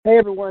Hey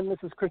everyone, this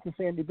is Chris and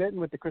Sandy Benton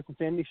with the Chris and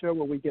Sandy Show,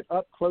 where we get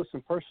up close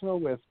and personal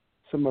with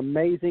some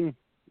amazing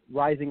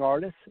rising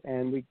artists,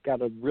 and we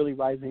got a really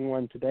rising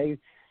one today,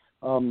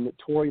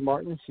 Tori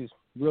Martin. She's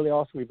really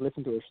awesome. We've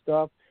listened to her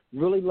stuff.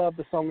 Really love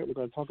the song that we're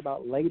going to talk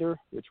about later,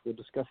 which we'll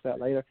discuss that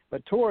later.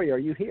 But Tori, are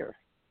you here?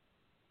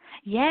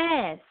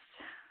 Yes.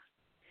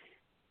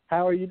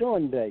 How are you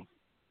doing today?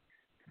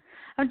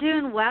 I'm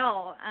doing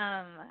well.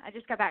 I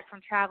just got back from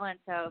traveling,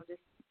 so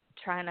just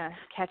trying to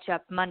catch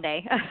up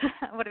Monday.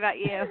 What about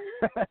you?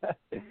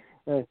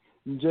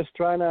 Just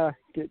trying to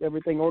get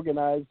everything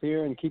organized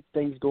here and keep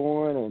things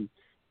going. And,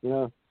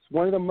 it's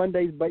one of the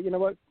Mondays, but you know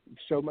what?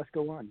 Show must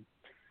go on,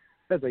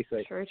 as they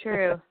say.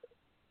 True.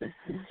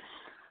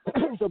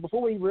 So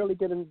before we really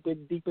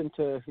dig deep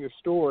into your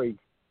story,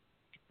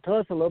 tell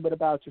us a little bit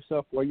about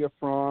yourself, where you're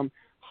from,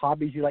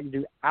 hobbies you like to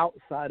do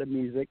outside of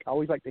music. I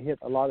always like to hit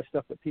a lot of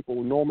stuff that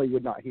people normally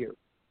would not hear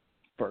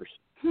first.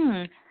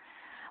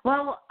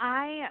 Well,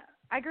 I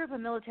grew up a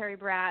military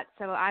brat,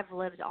 so I've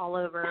lived all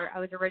over. I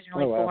was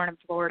originally born in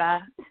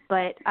Florida,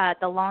 but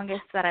the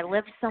longest that I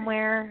lived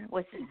somewhere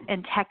was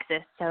in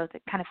Texas, so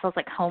it kind of feels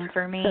like home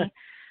for me.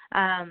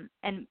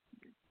 And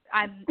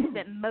I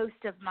spent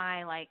most of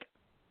my,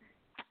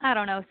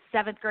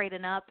 7th grade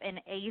and up in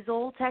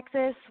Azle,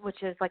 Texas,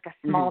 which is like a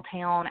small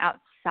town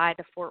outside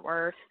of Fort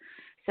Worth.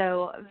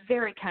 So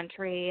very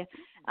country.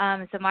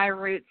 So my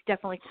roots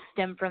definitely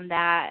stem from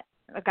that.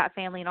 I've got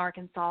family in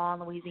Arkansas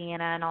and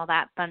Louisiana and all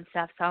that fun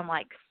stuff. So I'm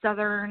like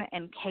Southern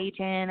and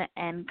Cajun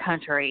and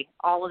country,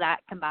 all of that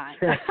combined.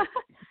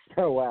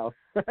 Oh, wow.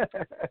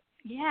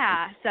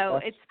 Yeah. So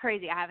it's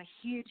crazy. I have a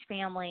huge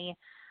family.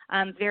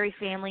 I'm a very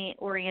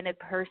family-oriented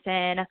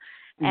person.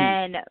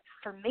 And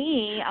for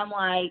me, I'm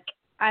like,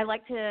 I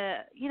like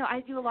to,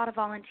 I do a lot of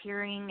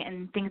volunteering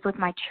and things with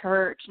my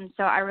church. And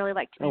so I really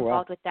like to be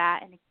involved with that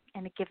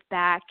and give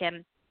back.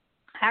 And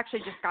I actually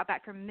just got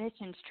back from a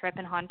missions trip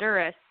in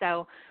Honduras.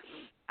 So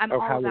I'm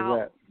all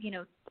about,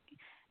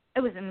 it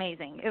was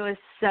amazing. It was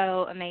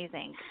so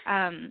amazing,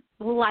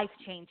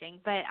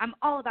 life-changing. But I'm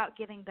all about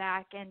giving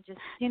back and just,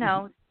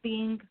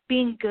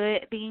 being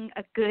good, being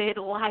a good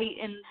light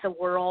in the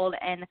world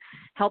and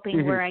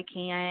helping where I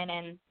can.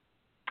 And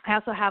I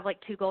also have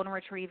 2 golden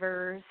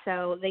retrievers,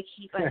 so they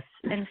keep us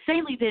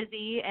insanely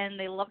busy and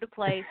they love to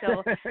play.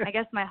 So I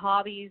guess my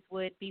hobbies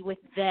would be with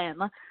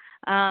them.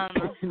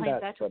 Playing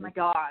fetch with my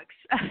dogs.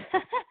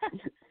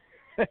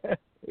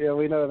 Yeah,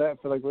 we know that.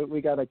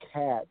 We got a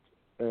cat,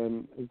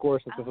 and of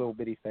course it's a little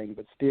bitty thing,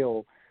 but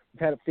still,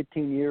 we've had it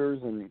 15 years,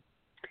 and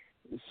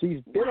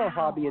she's been our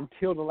hobby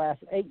until the last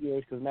 8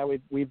 years, because now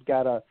we've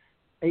got a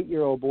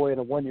 8-year-old boy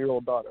and a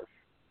 1-year-old daughter.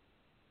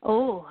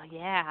 Oh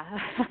yeah.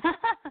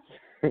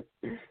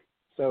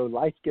 So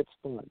life gets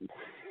fun.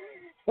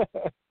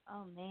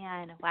 Oh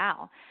man,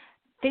 wow!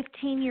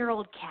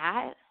 15-year-old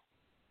cat.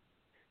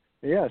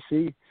 Yeah,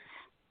 she's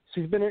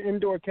been an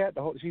indoor cat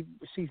the whole.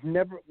 She's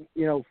never,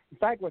 In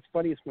fact, what's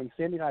funny is when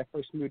Sandy and I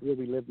first moved where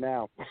we live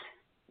now,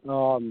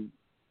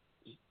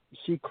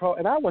 she crawled,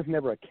 and I was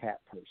never a cat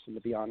person, to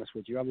be honest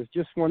with you. I was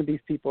just one of these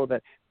people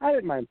that I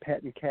didn't mind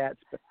petting cats,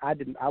 but I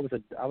didn't. I was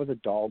a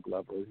dog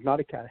lover. Not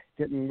a cat. I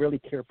didn't really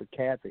care for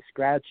cats. They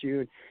scratch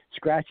you,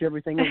 scratch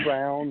everything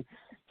around.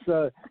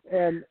 So,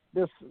 and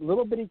this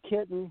little bitty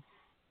kitten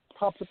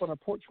pops up on our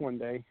porch one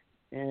day,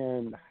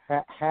 and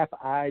half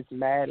eyes,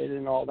 matted,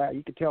 and all that.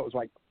 You could tell it was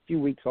like a few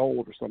weeks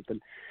old or something.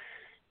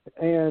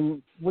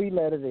 And we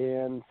let it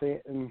in,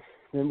 and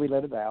then we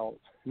let it out.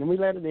 And then we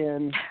let it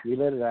in, we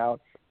let it out.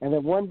 And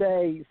then one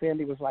day,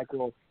 Sandy was like,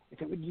 well,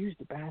 if it would use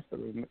the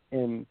bathroom,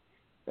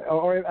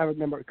 or I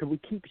remember, could we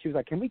keep, she was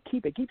like, can we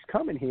keep it? It keeps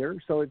coming here,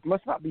 so it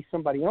must not be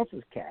somebody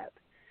else's cat.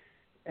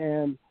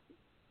 And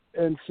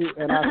I was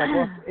like,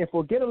 well, if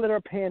we'll get a litter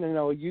pan and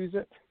I'll use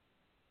it,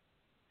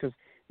 because,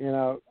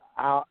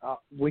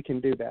 we can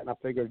do that. And I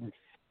figured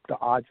the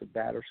odds of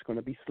that are going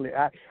to be slim.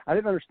 I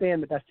didn't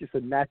understand that that's just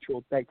a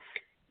natural thing.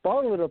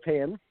 Bought a litter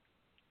pan,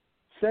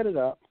 set it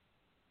up,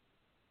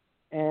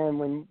 and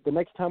when the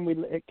next time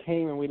it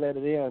came and we let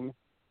it in,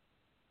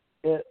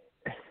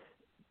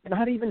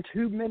 not even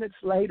 2 minutes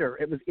later,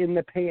 it was in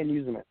the pan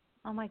using it.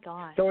 Oh my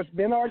gosh! So it's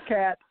been our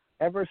cat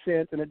ever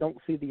since, and it don't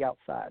see the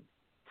outside.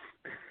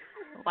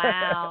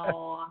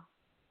 Wow,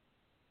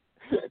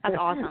 that's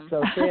awesome.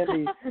 So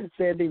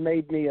Sandy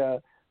made me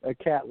a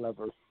cat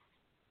lover.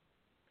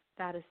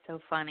 That is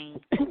so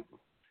funny.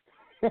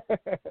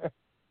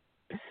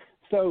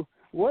 So,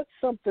 what's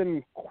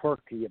something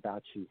quirky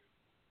about you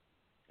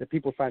that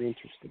people find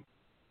interesting?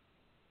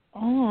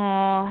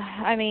 Oh,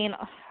 I mean,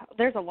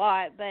 there's a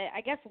lot, but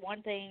I guess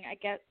one thing,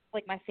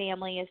 my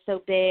family is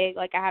so big.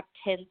 I have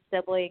 10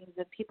 siblings,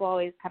 and people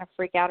always kind of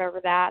freak out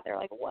over that. They're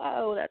like,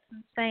 whoa, that's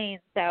insane.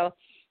 So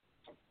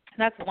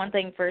that's one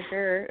thing for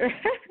sure.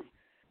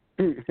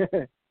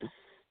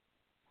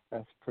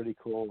 That's pretty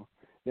cool.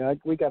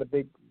 We got a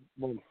big,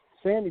 well,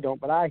 Sandy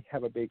don't, but I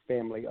have a big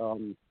family.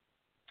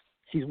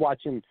 She's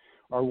watching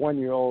our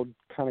 1-year-old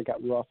kind of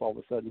got rough all of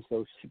a sudden,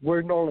 so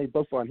we're normally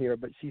both on here,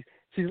 but she's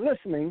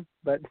listening,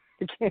 but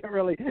can't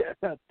really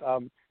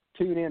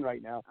tune in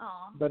right now.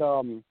 Aww. But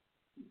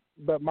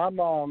but my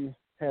mom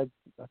had,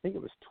 I think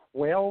it was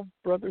 12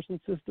 brothers and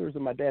sisters,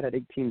 and my dad had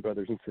 18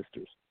 brothers and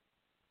sisters.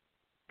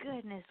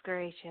 Goodness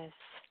gracious.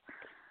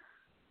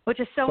 Which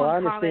is so I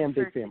uncommon understand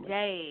for big families.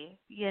 today,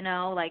 you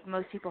know, like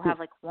most people have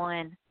like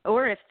one,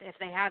 or if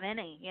they have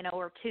any, you know,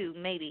 or two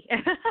maybe.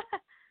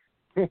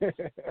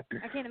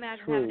 I can't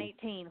imagine True. having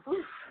 18.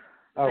 Whew,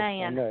 oh,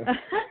 man. I know.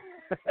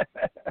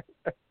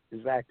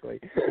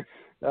 Exactly.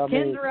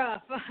 Kin's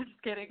rough. I'm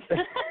just kidding.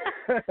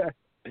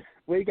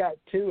 We got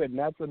 2, and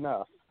that's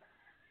enough.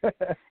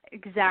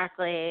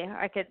 Exactly.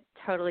 I could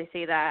totally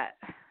see that.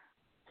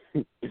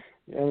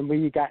 And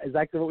we got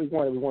exactly what we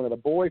wanted. We wanted a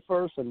boy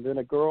first and then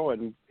a girl,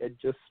 and we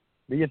just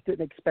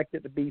didn't expect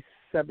it to be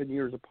 7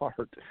 years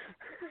apart.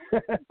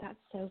 That's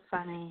so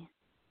funny.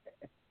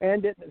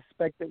 And didn't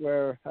expect it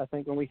where, I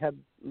think when we had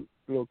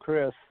little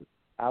Chris,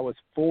 I was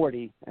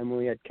 40, and when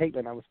we had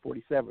Caitlin, I was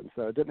 47.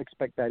 So I didn't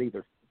expect that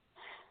either.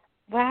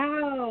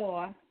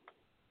 Wow.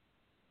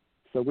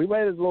 So we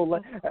waited a little.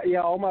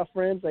 Yeah, all my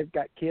friends, they've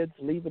got kids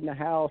leaving the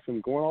house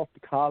and going off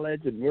to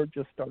college, and we're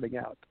just starting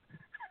out.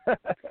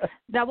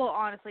 That will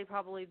honestly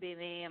probably be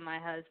me and my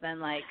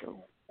husband. Like,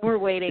 we're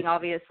waiting,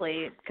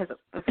 obviously, because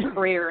of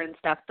career and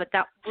stuff, but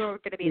that we're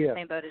going to be in the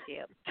same boat as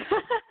you.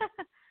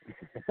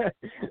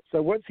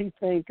 So what's he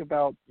think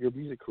about your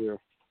music career?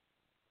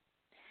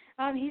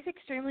 He's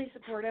extremely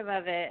supportive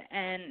of it,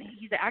 and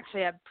he's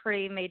actually a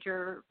pretty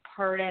major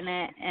part in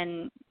it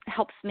and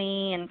helps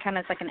me and kind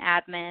of like an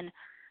admin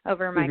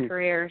over my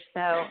career. So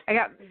I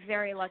got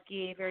very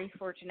lucky, very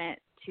fortunate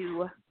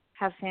to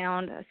have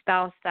found a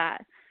spouse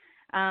that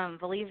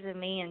believes in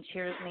me and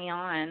cheers me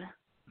on.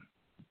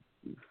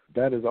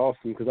 That is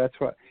awesome, because that's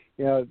what,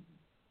 you know,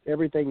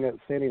 everything that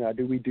Sandy and I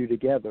do, we do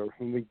together,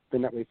 and we've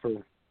been that way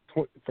for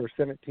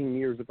 17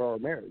 years of our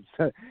marriage.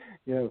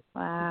 You know,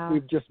 wow.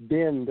 We've just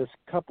been this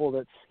couple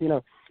that's, you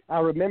know, I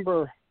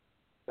remember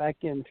back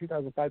in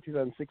 2005,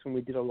 2006, when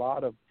we did a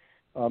lot of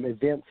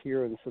events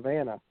here in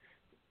Savannah,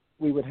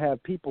 we would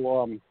have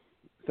people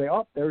say,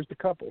 "Oh, there's the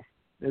couple."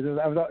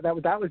 That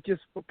was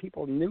just what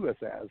people knew us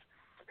as.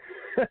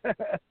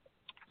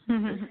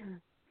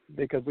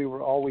 Because we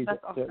were always,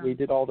 awesome. We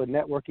did all the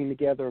networking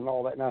together and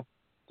all that. Now,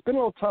 it's been a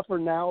little tougher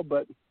now,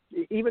 but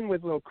even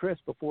with little Chris,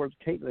 before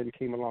Caitlin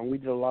came along, we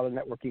did a lot of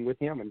networking with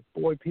him, and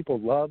boy, people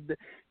loved it.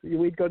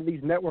 We'd go to these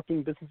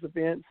networking business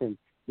events, and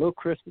little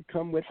Chris would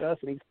come with us,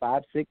 and he's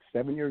 5, 6,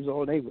 7 years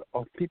old.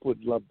 People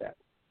would love that.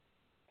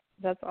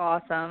 That's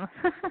awesome.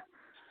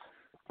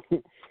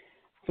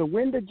 So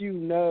when did you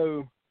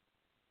know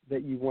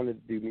that you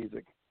wanted to do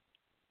music?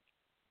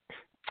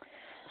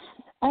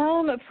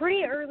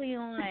 Pretty early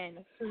on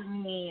for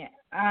me.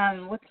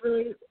 What's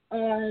really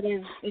odd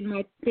is in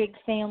my big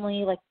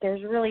family, like,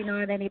 there's really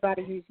not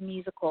anybody who's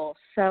musical.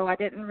 So I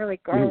didn't really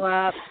grow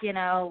up, you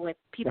know, with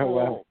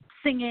people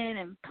singing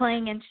and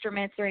playing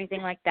instruments or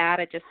anything like that.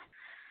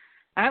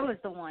 I was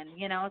the one,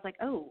 you know. I was like,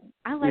 oh,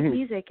 I like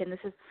music, and this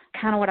is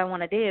kind of what I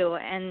want to do.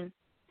 And,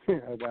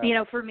 you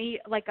know, for me,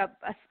 like a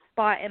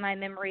spot in my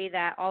memory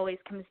that always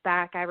comes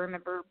back, I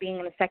remember being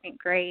in the 2nd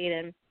grade,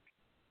 and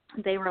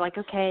they were like,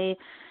 okay,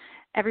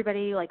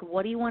 everybody, like,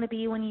 what do you want to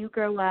be when you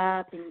grow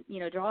up? And, you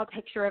know, draw a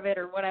picture of it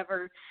or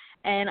whatever.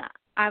 And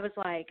I was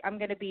like, I'm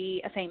going to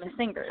be a famous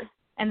singer.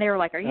 And they were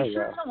like, are you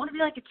sure you don't want to be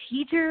like a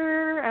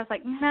teacher? I was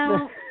like,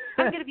 no,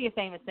 I'm going to be a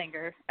famous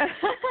singer.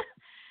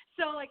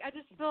 So, like, I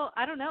just felt,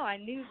 I don't know, I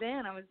knew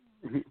then. I was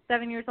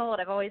 7 years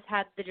old. I've always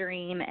had the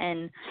dream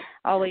and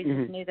always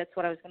knew that's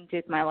what I was going to do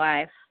with my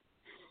life.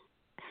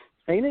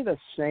 Ain't it a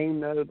shame,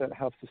 though, that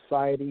how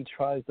society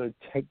tries to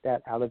take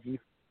that out of you?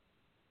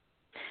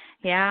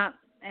 Yeah.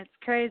 It's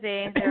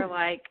crazy. They're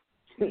like,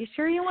 are you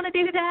sure you want to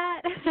do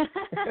that?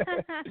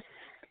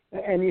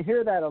 And you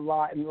hear that a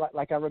lot. And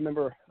like I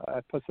remember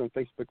I put some on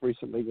Facebook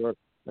recently where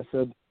I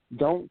said,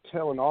 don't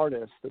tell an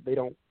artist that they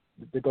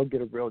go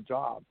get a real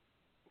job,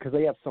 because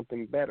they have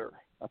something better,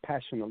 a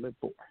passion to live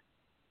for.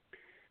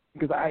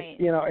 Because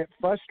it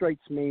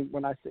frustrates me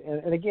when I say,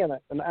 and again,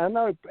 and I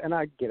know, and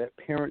I get it,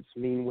 parents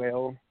mean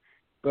well,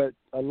 but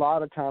a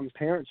lot of times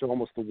parents are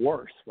almost the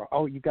worst.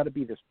 Oh, you got to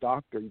be this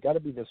doctor, you got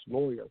to be this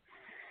lawyer.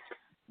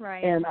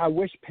 Right. And I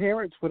wish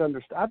parents would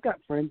understand. I've got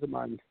friends of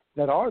mine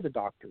that are the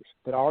doctors,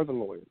 that are the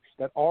lawyers,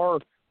 that are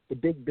the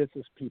big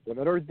business people,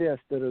 that are this,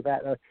 that are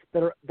that,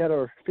 that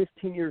are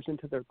 15 years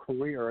into their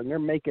career, and they're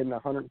making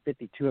 $150,000,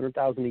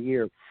 $200,000 a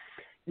year.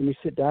 And you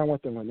sit down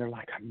with them, and they're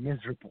like, I'm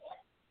miserable.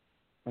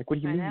 Like,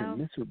 what do you mean you're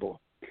miserable?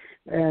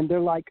 And they're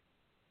like,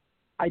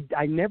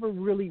 I never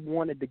really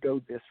wanted to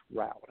go this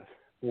route.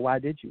 Well, why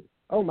did you?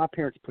 Oh, my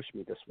parents pushed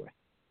me this way.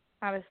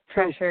 I was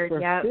pressured,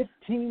 for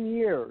 15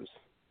 years.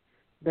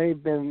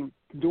 They've been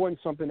doing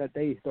something that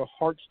their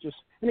hearts just,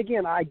 and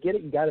again, I get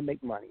it, you got to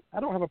make money. I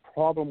don't have a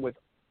problem with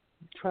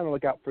trying to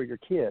look out for your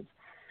kids,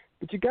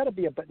 but there's got to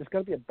be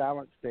a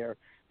balance there,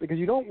 because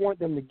you don't want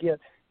them to get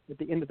at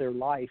the end of their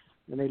life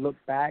and they look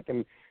back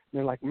and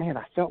they're like, man,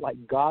 I felt like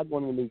God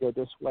wanted me to go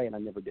this way and I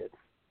never did.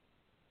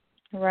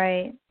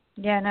 Right.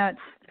 Yeah, no, it's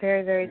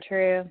very, very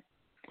true.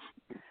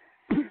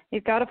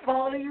 you've got to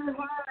follow your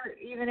heart,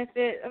 even if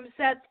it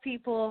upsets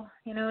people.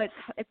 You know,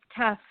 it's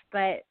tough,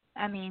 but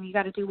I mean, you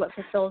got to do what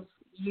fulfills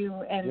you,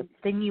 and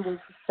then you will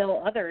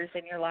fulfill others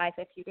in your life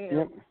if you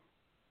do.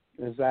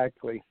 Yep.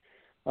 Exactly.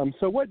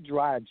 So what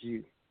drives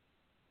you?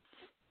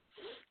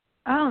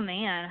 Oh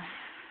man,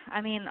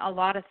 I mean, a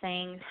lot of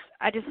things.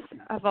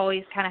 I've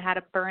always kind of had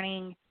a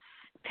burning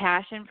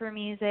passion for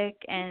music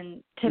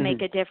and to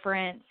make a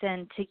difference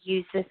and to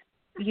use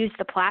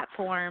the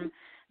platform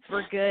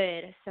for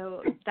good.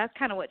 So that's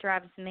kind of what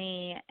drives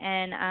me.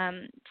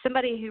 And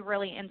somebody who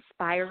really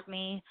inspired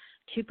me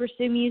to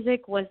pursue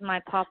music was my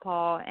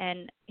papa,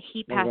 and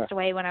he passed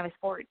away when I was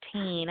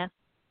 14.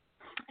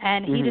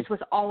 And he just was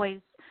always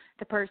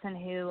the person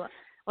who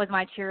was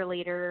my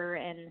cheerleader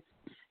and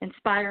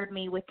inspired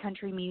me with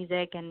country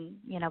music and,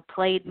 you know,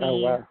 played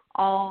me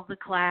all the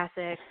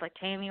classics like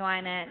Tammy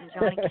Wynette and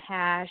Johnny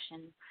Cash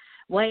and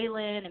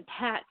Waylon and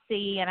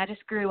Patsy, and I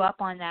just grew up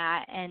on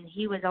that. And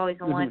he was always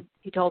the one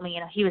who told me, you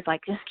know, he was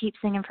like, just keep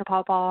singing for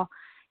Pawpaw.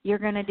 You're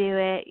going to do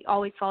it.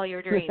 Always follow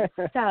your dreams.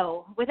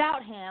 So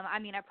without him, I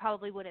mean, I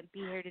probably wouldn't be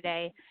here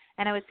today.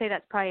 And I would say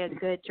that's probably a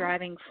good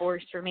driving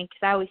force for me,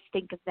 because I always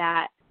think of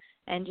that.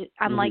 And just,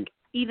 I'm like,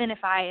 even if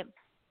I,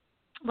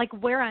 like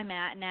where I'm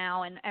at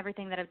now and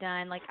everything that I've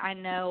done, like I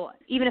know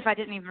even if I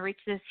didn't even reach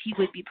this, he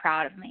would be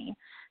proud of me.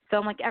 So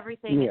I'm like,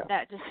 everything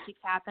that just keeps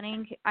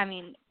happening, I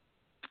mean,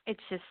 it's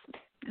just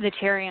the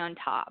cherry on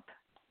top.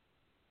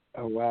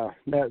 Oh, wow.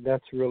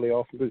 That's really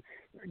awesome.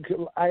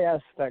 I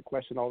ask that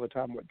question all the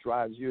time, what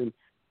drives you?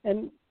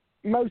 And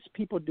most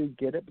people do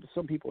get it, but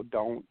some people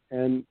don't.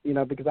 And, you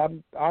know, because I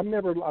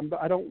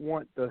don't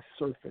want the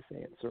surface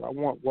answer. I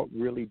want what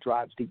really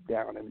drives deep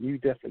down, and you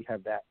definitely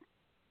have that.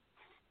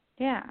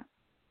 Yeah.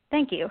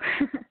 Thank you.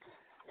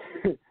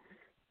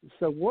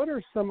 So what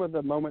are some of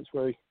the moments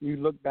where you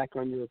look back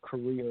on your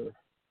career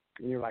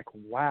and you're like,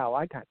 wow,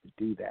 I got to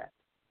do that?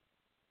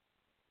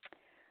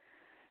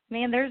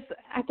 Man,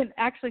 I can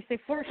actually say,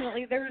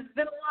 fortunately, there's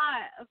been a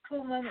lot of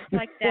cool moments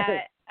like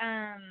that.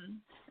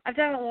 I've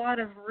done a lot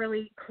of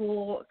really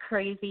cool,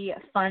 crazy,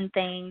 fun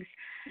things.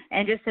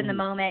 And just in the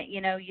moment, you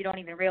know, you don't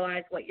even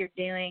realize what you're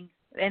doing.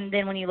 And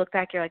then when you look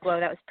back, you're like, whoa,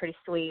 that was pretty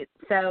sweet.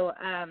 So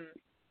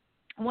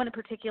one in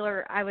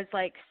particular, I was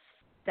like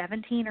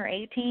 17 or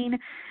 18,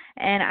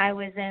 and I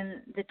was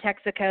in the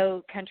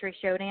Texaco Country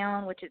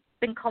Showdown, which has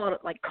been called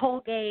like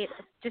Colgate,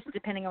 just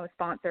depending on the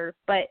sponsor,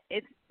 but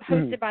it's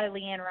hosted by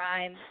Leanne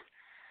Rimes,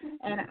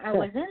 and I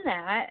was in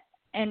that,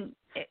 and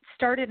it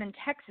started in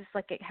Texas.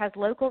 Like, it has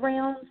local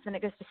rounds, and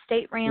it goes to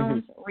state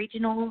rounds,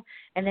 regional,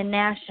 and then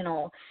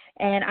national.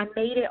 And I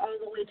made it all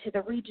the way to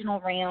the regional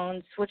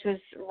rounds, which was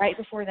right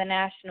before the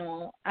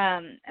national.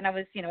 And I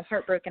was, you know,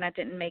 heartbroken I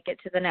didn't make it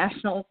to the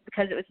national,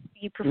 because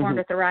you performed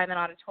at the Ryman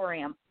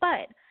Auditorium.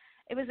 But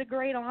it was a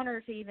great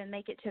honor to even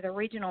make it to the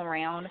regional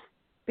round,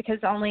 because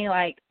only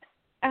like,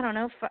 I don't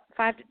know,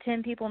 5 to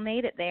 10 people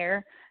made it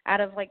there out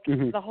of like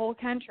the whole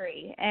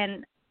country.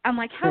 And I'm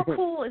like, how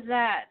cool is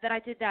that I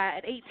did that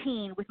at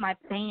 18 with my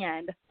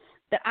band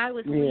that I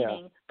was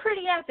leading?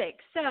 Pretty epic.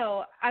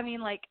 So, I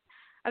mean, like,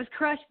 I was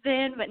crushed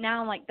then, but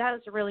now I'm like, that was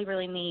really,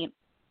 really neat.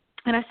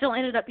 And I still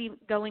ended up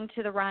going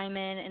to the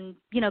Ryman and,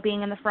 you know,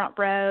 being in the front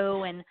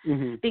row and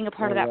being a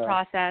part of that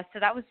process. So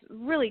that was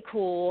really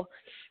cool.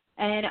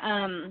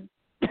 And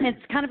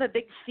it's kind of a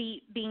big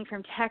feat being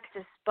from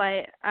Texas,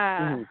 but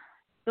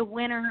the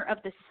winner of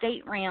the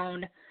state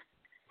round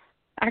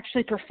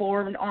actually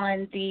performed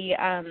on the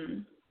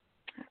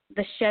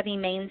Chevy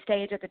main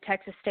stage at the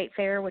Texas State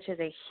Fair, which is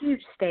a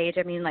huge stage.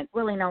 I mean, like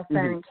Willie Nelson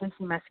and Casey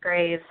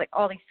Musgraves, like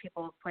all these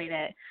people have played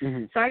it.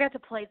 So I got to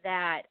play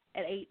that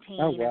at 18.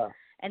 Oh, wow.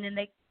 And then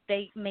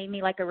they made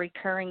me like a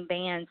recurring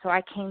band. So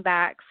I came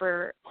back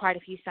for quite a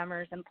few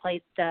summers and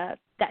played that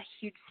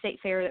huge state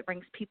fair that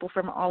brings people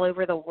from all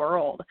over the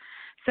world.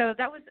 So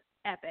that was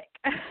epic.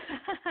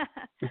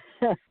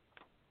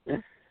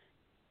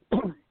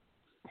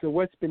 So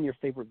what's been your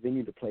favorite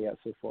venue to play at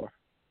so far?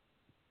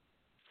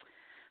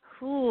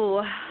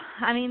 Ooh,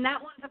 I mean,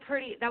 that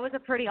was a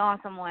pretty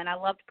awesome one. I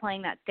loved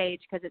playing that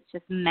stage because it's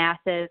just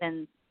massive,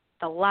 and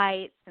the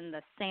lights and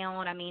the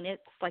sound. I mean,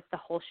 it's like the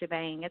whole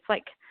shebang. It's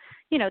like,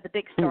 you know, the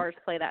big stars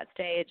play that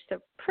stage,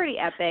 so pretty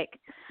epic.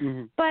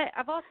 But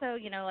I've also,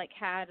 you know, like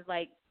had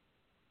like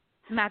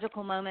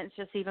magical moments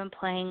just even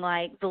playing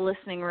like the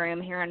Listening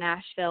Room here in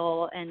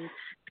Nashville, and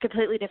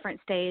completely different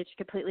stage,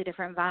 completely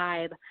different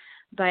vibe.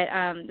 But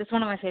it's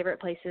one of my favorite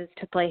places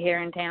to play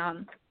here in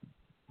town.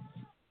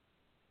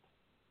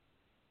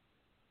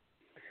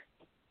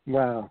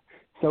 Wow.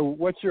 So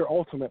what's your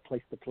ultimate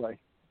place to play?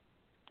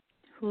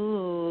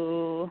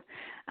 Ooh.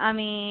 I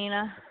mean,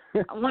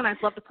 one,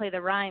 I'd love to play the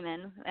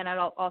Ryman, and I'd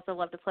also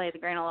love to play the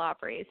Grand Ole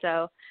Opry.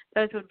 So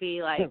those would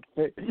be like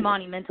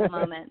monumental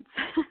moments.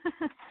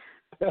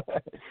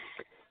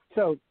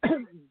 So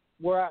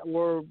our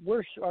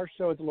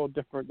show is a little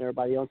different than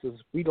everybody else's.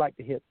 We like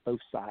to hit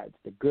both sides,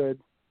 the good,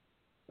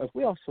 but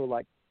we also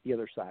like the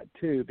other side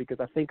too, because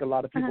I think a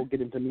lot of people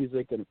get into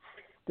music and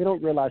they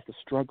don't realize the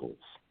struggles,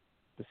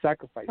 the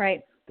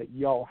sacrifices that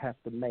y'all have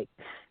to make.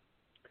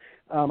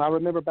 I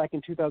remember back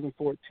in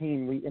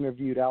 2014, we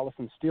interviewed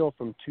Allison Steele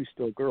from Two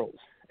Still Girls,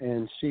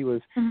 and she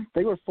was,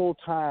 they were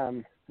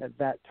full-time at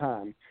that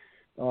time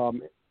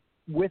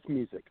with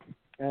music.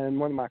 And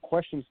one of my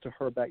questions to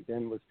her back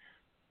then was,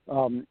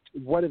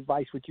 what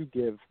advice would you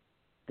give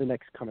the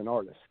next coming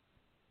artist?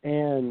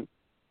 And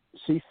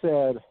she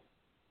said,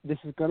 this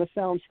is going to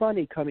sound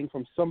funny coming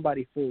from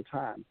somebody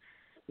full-time,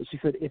 but she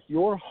said, if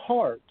your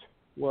heart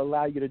will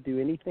allow you to do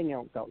anything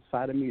else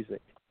outside of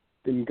music,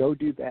 then go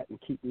do that and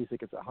keep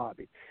music as a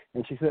hobby.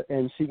 And she said,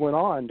 and she went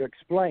on to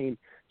explain,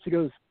 she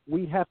goes,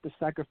 we have to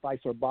sacrifice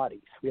our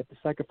bodies. We have to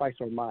sacrifice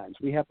our minds.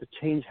 We have to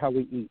change how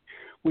we eat.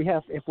 We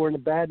have, if we're in a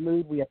bad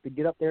mood, we have to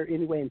get up there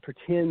anyway and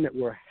pretend that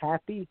we're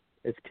happy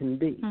as can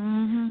be.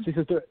 Mm-hmm. She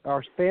says,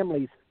 our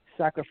families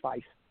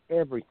sacrifice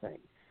everything.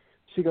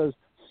 She goes,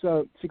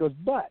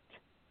 but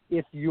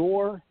if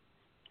your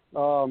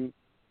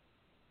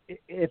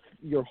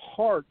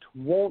heart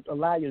won't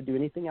allow you to do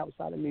anything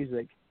outside of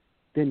music,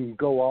 then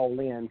go all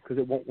in because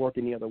it won't work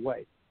any other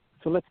way.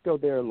 So let's go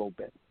there a little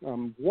bit.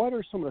 What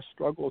are some of the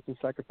struggles and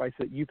sacrifices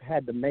that you've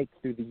had to make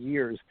through the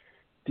years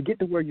to get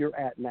to where you're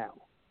at now?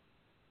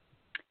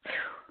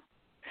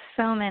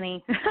 So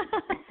many.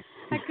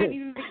 I couldn't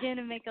even begin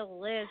to make a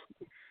list.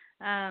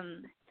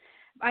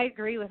 I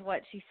agree with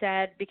what she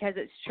said because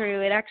it's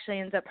true. It actually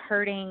ends up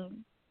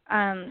hurting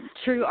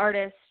true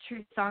artists,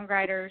 true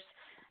songwriters,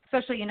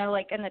 especially,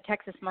 like in the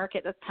Texas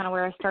market. That's kind of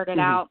where I started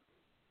out.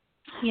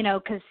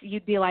 Because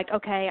you'd be like,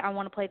 okay, I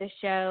want to play this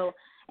show,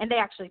 and they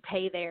actually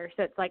pay there.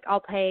 So it's like, I'll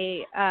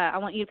pay, I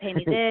want you to pay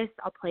me this,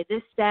 I'll play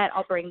this set,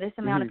 I'll bring this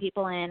amount of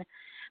people in.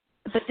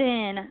 But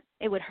then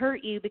it would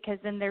hurt you because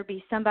then there'd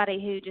be somebody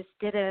who just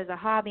did it as a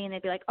hobby, and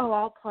they'd be like, oh,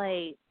 I'll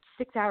play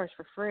 6 hours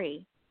for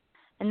free.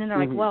 And then they're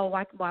like, well,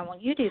 why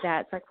won't you do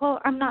that? It's like,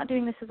 well, I'm not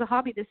doing this as a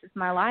hobby. This is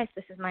my life.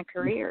 This is my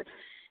career.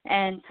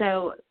 And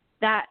so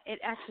that it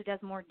actually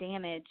does more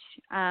damage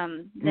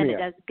than it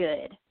does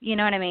good. You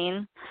know what I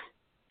mean?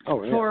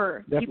 Oh, yeah. For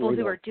Definitely people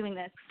who are doing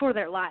this for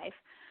their life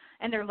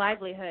and their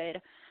livelihood.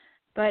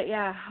 But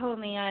yeah, oh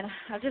man,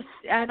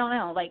 I don't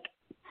know, like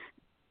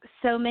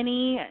so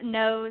many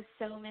no's,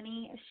 so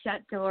many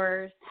shut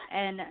doors,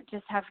 and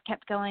just have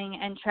kept going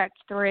and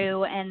trekked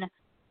through and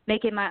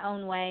making my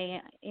own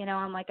way.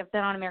 I'm like, I've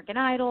been on American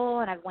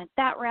Idol and I've went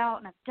that route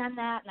and I've done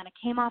that, and then I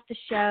came off the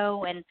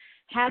show and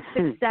had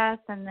success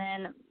and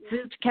then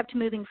kept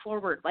moving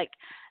forward. Like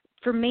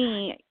for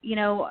me,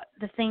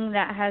 the thing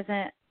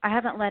that I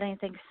haven't let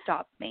anything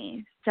stop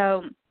me.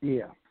 So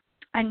yeah,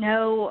 I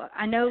know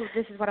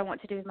this is what I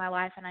want to do with my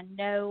life, and I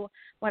know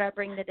what I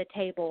bring to the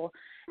table,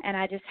 and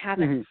I just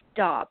haven't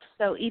stopped.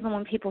 So even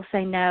when people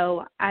say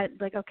no, I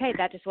like, okay,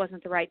 that just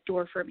wasn't the right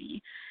door for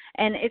me.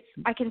 And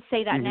I can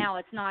say that now.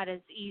 It's not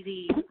as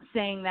easy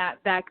saying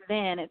that back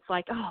then. It's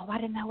like, oh, why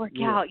didn't that work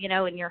out?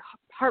 And you're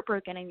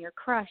heartbroken and you're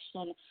crushed,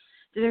 and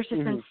there's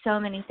just been so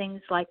many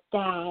things like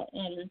that.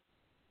 And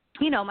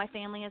my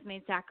family has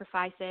made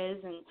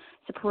sacrifices and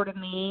supported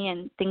me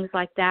and things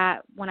like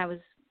that. When I was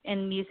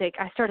in music,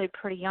 I started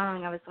pretty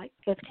young. I was like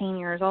 15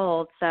 years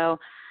old. So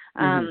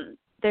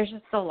there's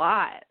just a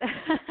lot.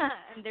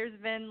 And there's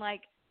been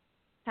like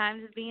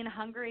times of being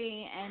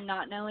hungry and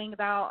not knowing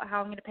about how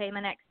I'm going to pay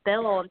my next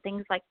bill and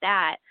things like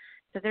that.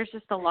 So there's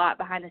just a lot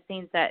behind the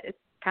scenes that it's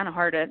kind of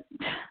hard to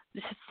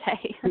just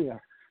say. Yeah.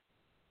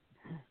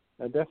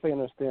 I definitely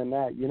understand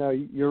that.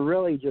 You're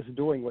really just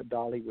doing what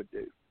Dolly would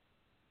do.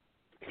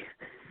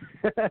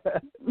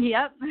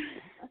 Yep.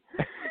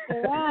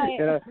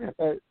 Right.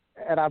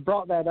 And I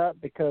brought that up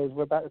because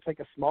we're about to take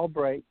a small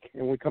break,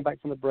 and when we come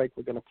back from the break,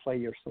 we're going to play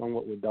your song,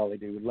 What Would Dolly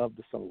Do? We love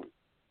the song.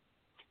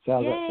 So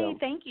how's that sound?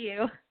 Thank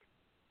you.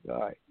 All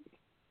right.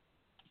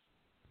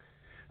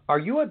 Are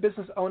you a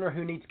business owner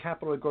who needs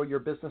capital to grow your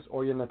business,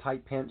 or you're in a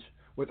tight pinch?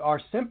 With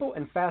our simple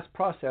and fast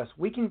process,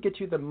 we can get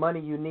you the money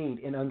you need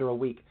in under a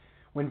week.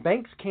 When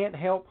banks can't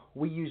help,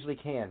 we usually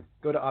can.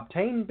 Go to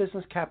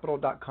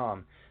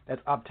obtainbusinesscapital.com.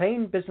 That's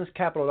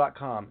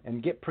obtainbusinesscapital.com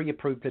and get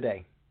pre-approved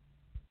today.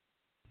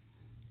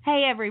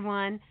 Hey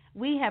everyone,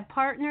 we have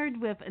partnered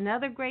with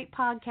another great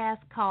podcast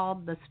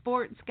called the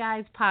Sports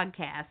Guys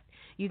Podcast.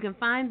 You can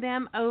find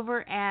them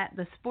over at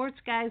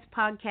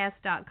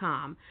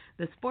thesportsguyspodcast.com.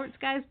 The Sports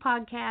Guys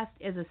Podcast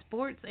is a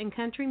sports and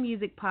country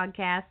music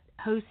podcast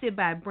hosted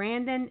by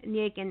Brandon,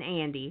 Nick, and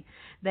Andy.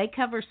 They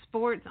cover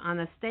sports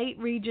on a state,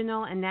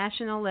 regional, and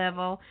national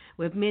level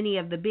with many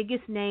of the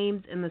biggest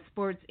names in the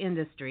sports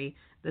industry.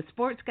 The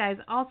Sports Guys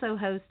also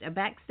host a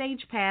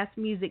Backstage Pass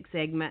music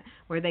segment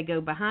where they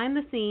go behind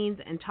the scenes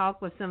and talk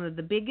with some of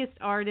the biggest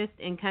artists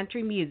in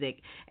country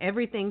music,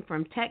 everything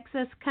from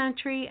Texas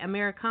country,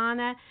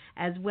 Americana,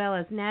 as well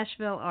as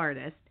Nashville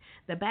artists.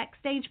 The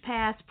Backstage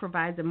Pass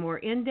provides a more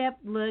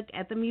in-depth look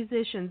at the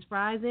musicians'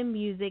 rise in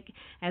music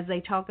as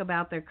they talk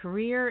about their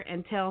career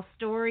and tell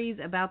stories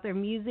about their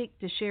music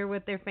to share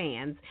with their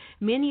fans.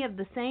 Many of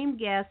the same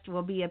guests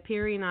will be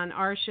appearing on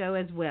our show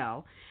as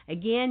well.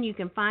 Again, you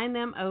can find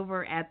them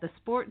over at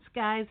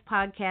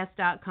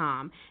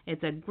thesportsguyspodcast.com.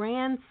 It's a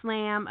grand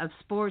slam of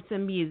sports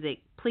and music.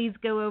 Please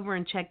go over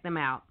and check them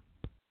out.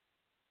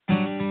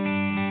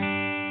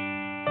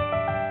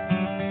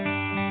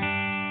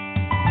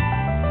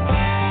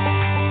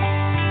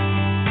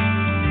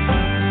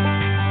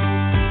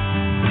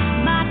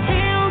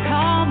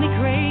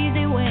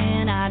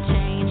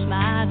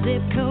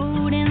 zip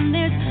code, and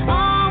there's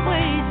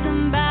always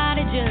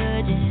somebody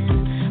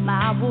judging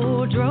my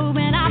wardrobe,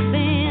 and I've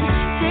been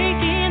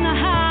taking the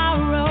high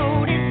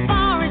road as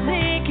far as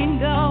it can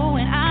go,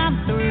 and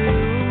I'm through.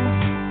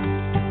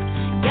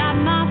 Got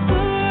my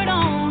foot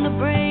on the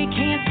brake,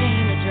 can't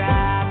seem to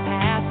drive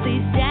past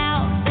these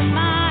doubts, and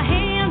my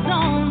hands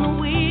on the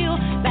wheel,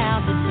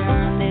 about to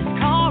turn this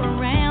car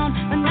around,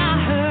 when I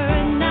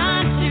heard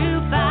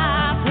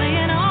 925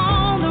 playing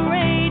on the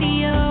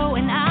radio,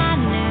 and I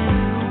knew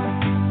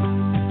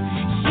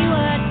she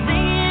was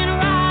singing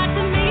right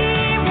to me.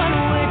 What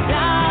would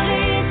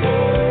Dolly do?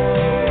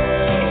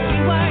 She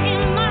were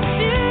in my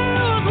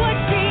shoes, would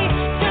she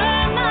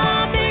turn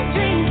my big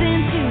dreams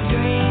into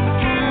dreams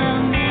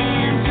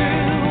coming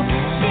true?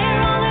 Share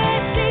all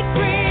her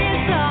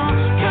secrets, all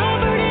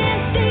covered in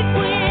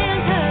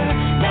sequins. Her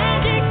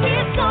magic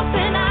is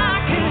something I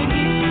could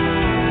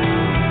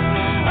use.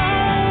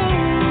 Oh,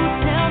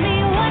 tell me,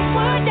 what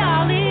would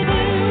Dolly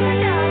do?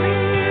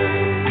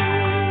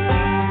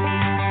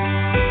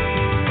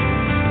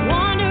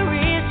 Wonder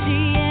if she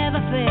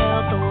ever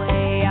felt the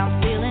way I'm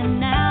feeling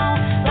now,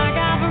 like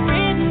I've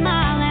written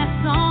my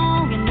last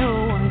song and no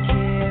one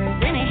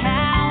cares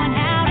anyhow. And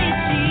how did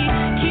she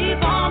keep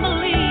on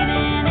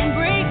believing and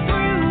break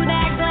through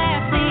that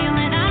glass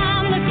ceiling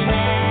I'm looking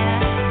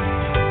at?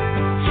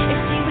 If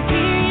she was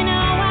here, you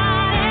know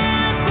I'd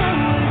ask, what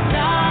would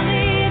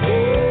Dolly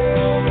do?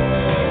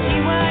 She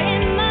were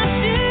in my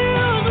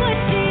shoes, would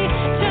she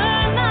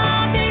turn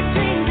my big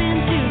dreams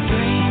into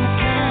dreams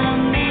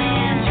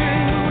coming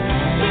true?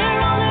 Share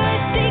all her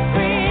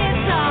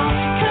secrets, all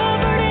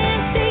covered in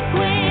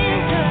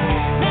sequins. Her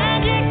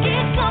magic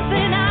is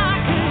something I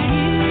could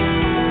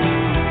use.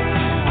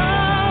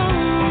 Oh,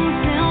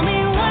 tell me,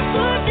 what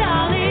would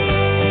Dolly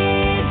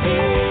do?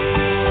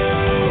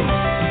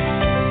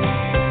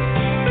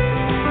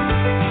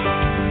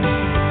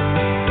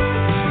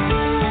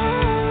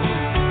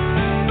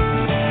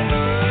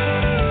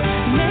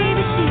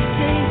 Maybe she'd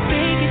say,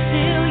 fake it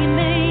till you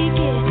make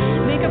it.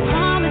 Make a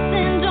promise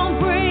and don't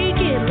break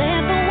it.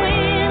 Let the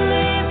wind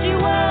lift you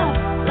up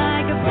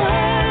like a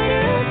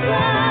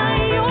butterfly.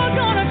 You're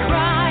gonna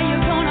cry,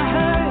 you're gonna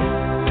hurt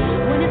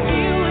when it's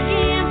you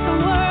against the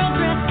world.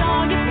 Dress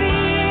all your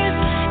fears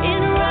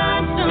in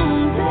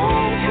rhinestones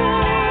and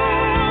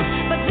curls,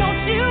 but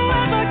don't you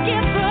ever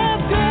give up,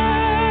 girl.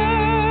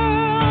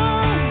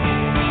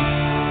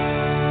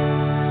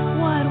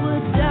 What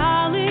would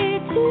Dolly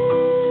do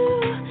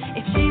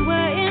if she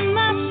were in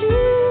my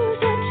shoes?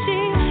 Would she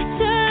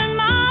turn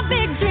my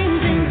big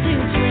dreams into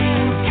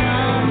dreams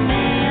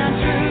coming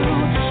true?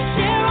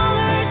 Share all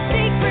her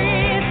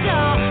secrets,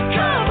 all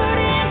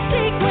covered in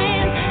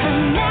sequins. Her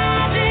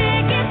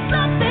magic is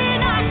something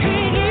I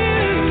could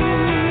use.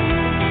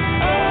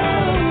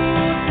 Oh,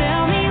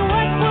 tell me,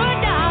 what would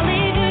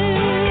Dolly do?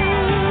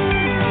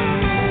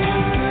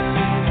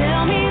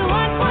 Tell me,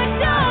 what would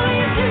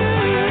Dolly do?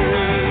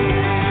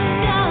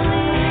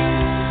 Dolly,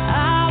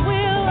 I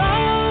will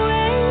always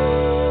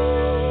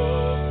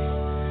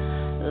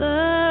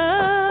love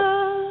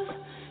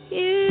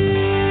you.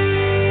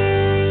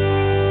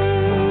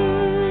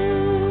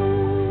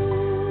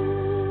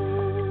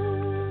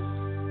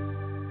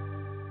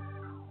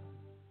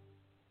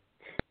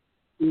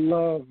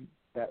 Love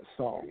that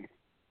song.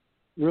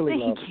 Really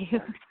love Thank it. you.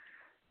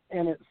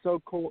 And it's so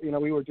cool. You know,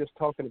 we were just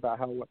talking about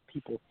how what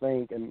people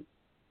think, and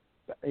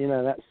you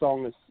know, that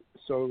song is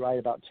so right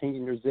about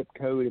changing your zip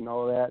code and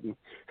all that, and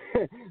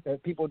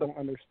that people don't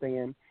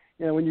understand.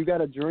 You know, when you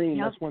got a dream,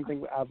 Yep. that's one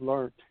thing I've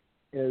learned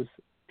is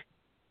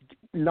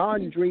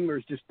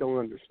non-dreamers just don't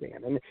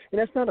understand, and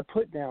that's not a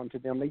put down to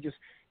them. They just,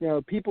 you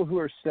know, people who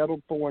are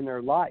settled for in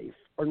their life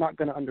are not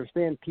going to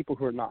understand people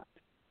who are not.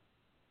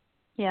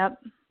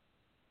 Yep.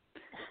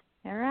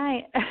 All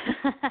right.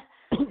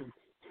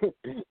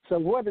 So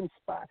what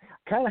inspired?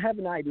 Kind of have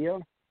an idea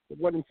of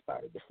what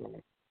inspired the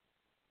song.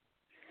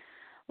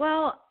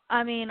 Well,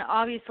 I mean,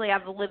 obviously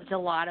I've lived a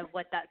lot of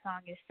what that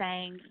song is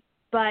saying,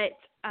 but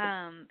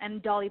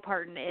and Dolly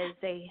Parton is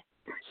a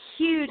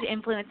huge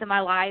influence in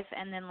my life,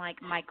 and then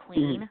like my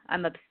queen.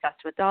 I'm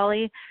obsessed with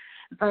Dolly.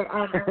 But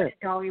I went to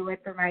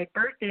Dollywood for my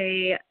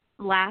birthday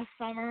last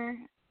summer,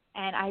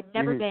 and I'd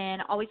never been,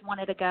 always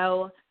wanted to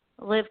go,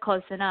 live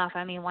close enough.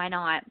 I mean, why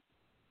not?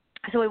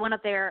 So we went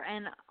up there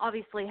and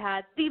obviously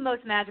had the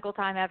most magical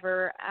time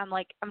ever. I'm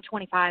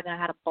 25 and I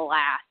had a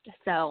blast.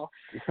 So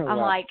I'm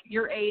like,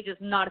 your age is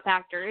not a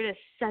factor. It is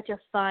such a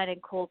fun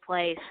and cool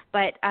place.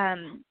 But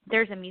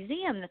there's a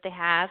museum that they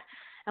have,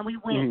 and we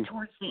went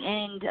towards the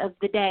end of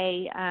the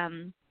day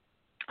on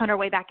our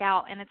way back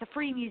out. And it's a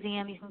free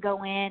museum. You can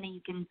go in and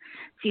you can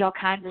see all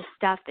kinds of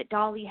stuff that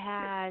Dolly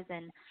has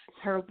and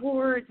her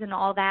awards and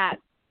all that.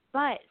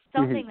 But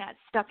something that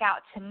stuck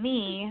out to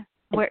me,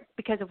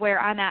 because of where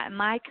I'm at in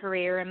my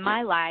career and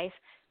my life,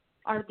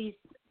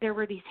 there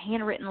were these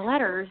handwritten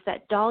letters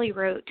that Dolly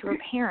wrote to her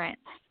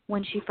parents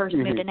when she first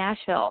moved to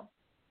Nashville.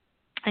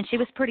 And she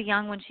was pretty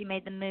young when she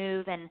made the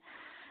move, and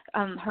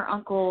her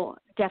uncle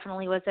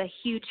definitely was a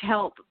huge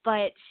help.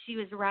 But she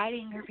was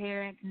writing her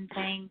parents and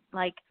saying,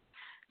 like,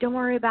 don't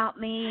worry about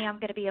me. I'm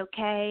going to be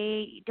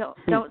okay.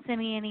 Don't send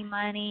me any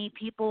money.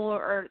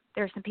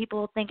 There's some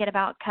people thinking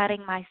about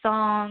cutting my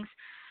songs.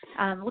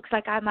 Looks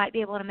like I might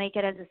be able to make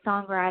it as a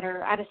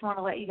songwriter. I just want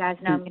to let you guys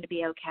know I'm going to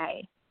be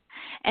okay.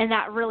 And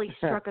that really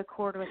struck a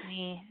chord with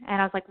me.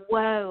 And I was like,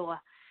 whoa.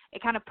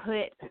 It kind of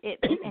put it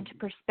into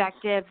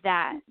perspective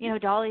that,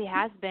 Dolly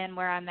has been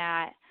where I'm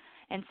at.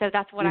 And so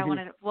that's what I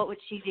wanted. What would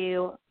she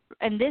do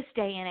in this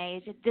day and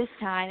age, at this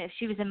time, if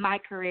she was in my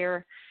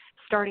career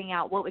starting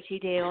out, what would she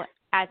do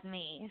as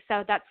me?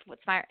 So that's what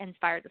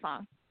inspired the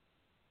song.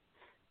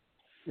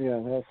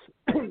 Yeah,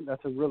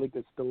 that's a really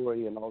good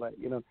story and all that,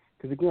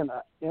 because again,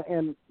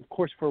 and of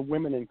course for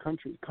women in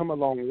country, come a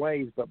long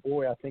ways, but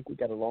boy, I think we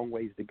got a long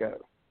ways to go.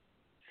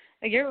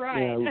 You're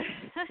right.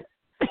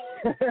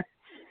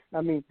 I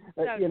mean,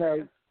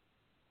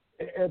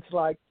 it's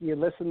like you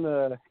listen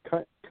to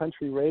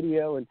country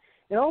radio, and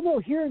although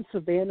here in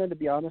Savannah, to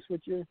be honest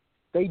with you,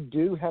 they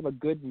do have a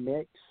good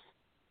mix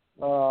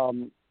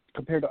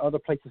compared to other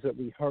places that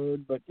we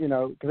heard. But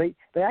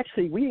they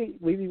actually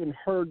we've even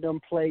heard them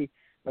play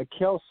a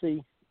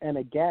Kelsey and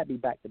a Gabby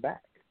back to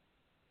back,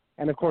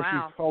 and of course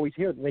wow. you always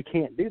hear that they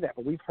can't do that,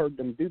 but we've heard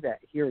them do that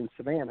here in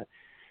Savannah.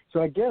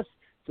 So I guess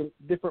the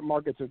different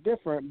markets are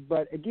different,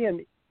 but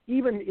again,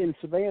 even in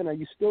Savannah,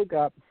 you still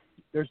got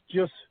there's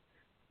just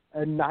a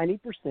 90%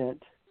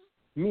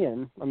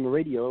 men on the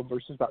radio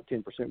versus about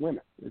 10%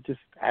 women.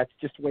 That's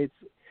just the way it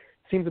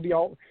seems to be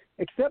all.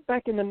 Except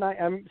back in the night,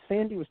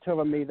 Sandy was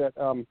telling me that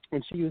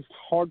when she was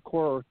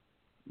hardcore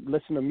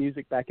listening to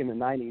music back in the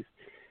 90s,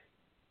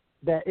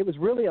 that it was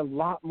really a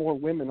lot more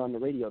women on the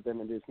radio than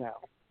it is now.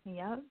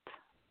 Yep,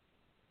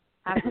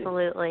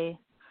 absolutely.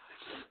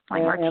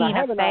 Like and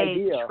Martina,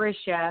 Faye,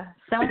 Trisha,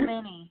 so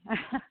many.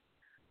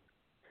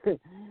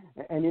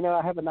 And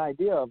I have an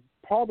idea of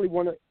probably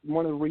one of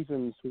the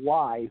reasons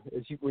why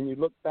is when you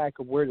look back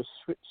at where the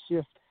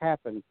shift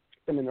happened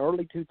in the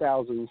early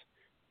 2000s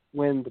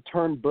when the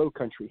term bro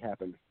country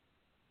happened.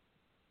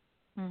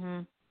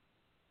 Mhm.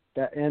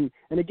 That and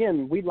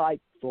again, we like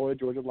Florida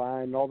Georgia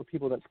Line and all the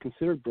people that's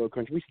considered bro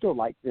country. We still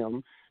like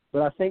them,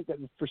 but I think that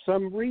for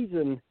some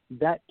reason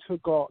that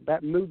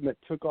movement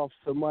took off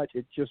so much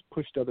it just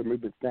pushed other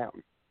movements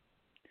down.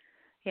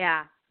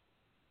 Yeah.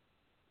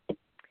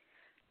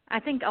 I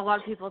think a lot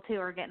of people,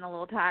 too, are getting a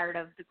little tired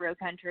of the bro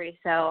country,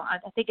 so I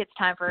think it's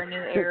time for a new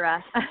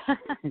era.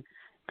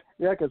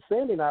 Yeah, because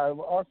Sandy and I,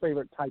 our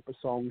favorite type of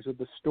songs are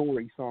the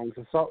story songs,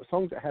 the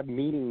songs that have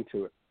meaning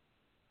to it.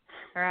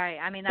 Right.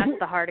 I mean, that's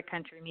the heart of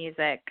country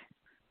music.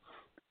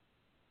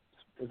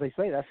 As they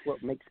say, that's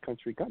what makes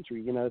country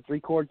country, 3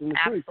 chords and the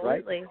truth,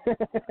 right? Absolutely.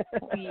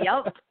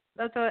 Yep.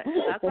 That's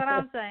what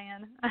I'm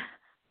saying.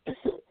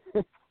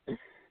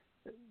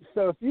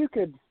 So if you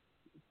could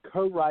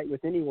co-write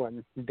with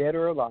anyone, dead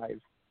or alive,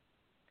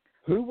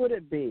 who would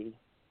it be,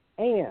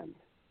 and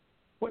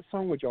what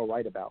song would y'all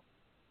write about?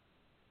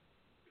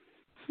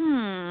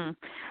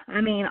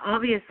 I mean,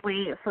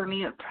 obviously, for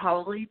me, it would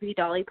probably be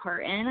Dolly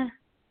Parton.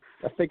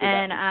 I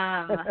figured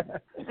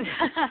that.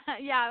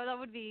 Yeah, that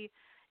would be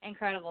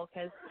incredible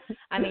because,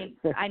 I mean,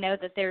 I know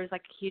that there's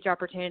like a huge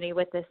opportunity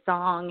with this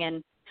song,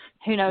 and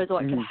who knows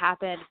what could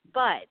happen,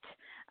 but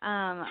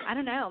I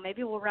don't know.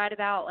 Maybe we'll write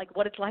about like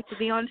what it's like to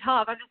be on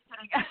top. I'm just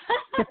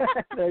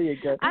kidding. There you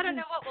go. I don't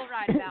know what we'll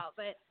write about,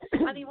 but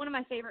I mean, one of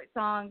my favorite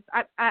songs.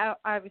 I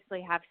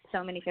obviously have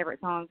so many favorite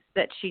songs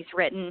that she's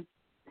written,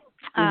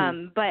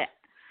 but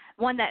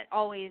one that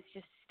always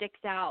just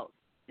sticks out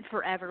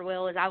forever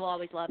is "I Will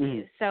Always Love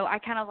You." So I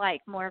kind of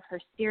like more of her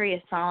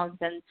serious songs,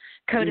 and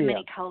 "Coat of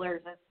Many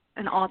Colors" is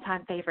an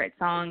all-time favorite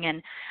song,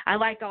 and I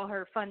like all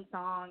her fun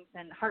songs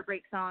and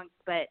heartbreak songs,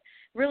 but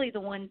really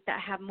the ones that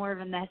have more of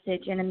a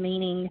message and a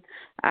meaning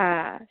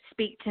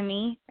speak to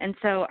me. And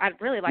so I'd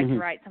really like to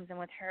write something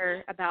with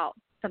her about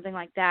something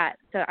like that.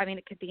 So, I mean,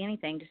 it could be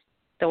anything, just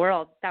the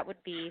world. That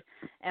would be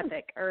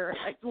epic or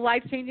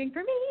life-changing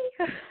for me.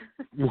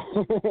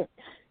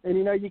 And,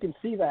 you can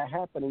see that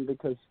happening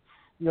because,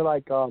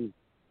 like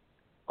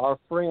our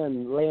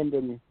friend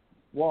Landon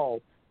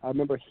Wall, I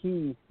remember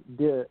he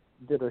did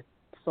a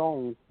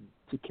song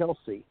to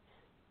Kelsey,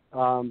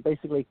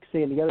 basically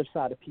saying the other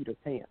side of Peter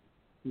Pan,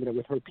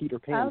 with her Peter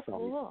Pan song.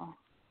 Cool.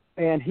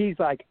 And he's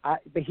like,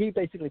 he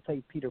basically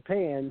played Peter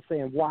Pan,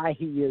 saying why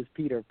he is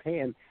Peter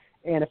Pan.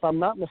 And if I'm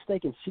not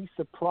mistaken, she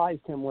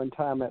surprised him one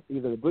time at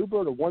either the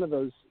Bluebird or one of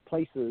those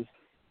places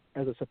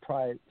as a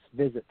surprise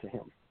visit to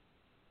him.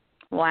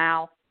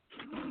 Wow.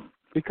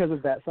 Because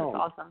of that song.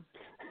 That's awesome.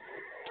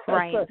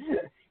 Right.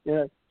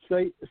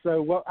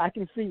 So what I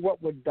can see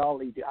what would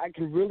Dolly do. I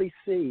can really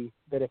see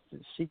that if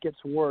she gets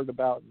word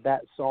about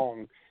that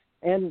song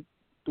and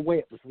the way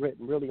it was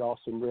written, really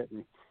awesome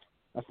written,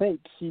 I think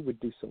she would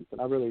do something.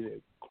 I really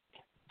do.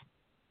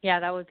 Yeah,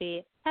 that would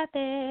be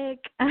epic.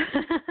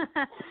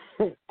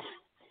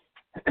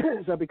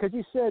 So because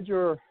you said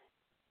your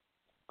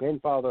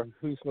grandfather,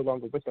 who's no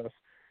longer with us,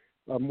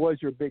 was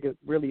your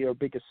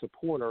biggest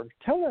supporter,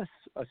 tell us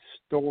a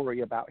story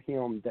about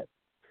him that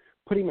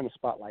put him in the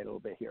spotlight a little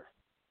bit here.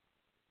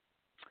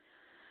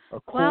 a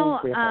cool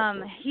hip-hop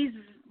he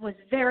was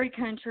very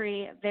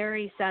country,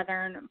 very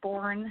Southern,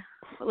 born,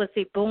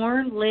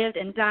 lived,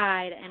 and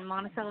died in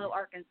Monticello,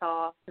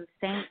 Arkansas, the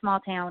same small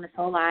town his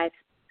whole life.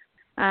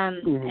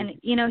 And,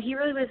 you know, he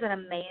really was an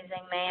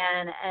amazing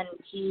man, and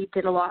he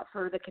did a lot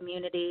for the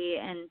community,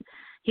 and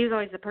he was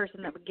always the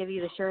person that would give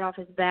you the shirt off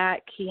his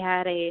back. He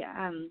had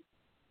I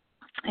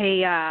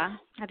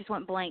just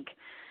went blank,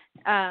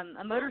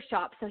 a motor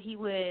shop, so he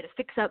would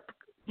fix up,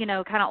 you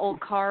know, kind of old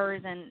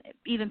cars, and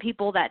even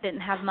people that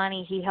didn't have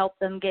money, he helped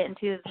them get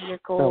into the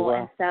vehicle. Oh, wow.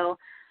 And so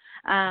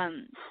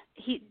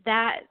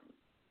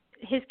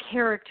his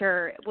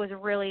character was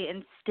really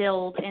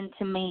instilled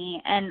into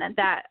me, and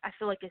that I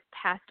feel like is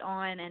passed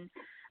on, and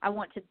I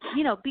want to,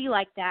 you know, be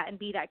like that and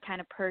be that kind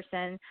of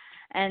person.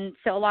 And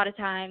so a lot of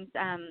times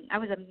I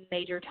was a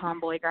major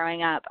tomboy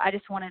growing up. I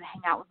just wanted to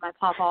hang out with my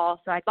pawpaw,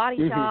 so I'd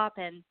body shop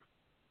and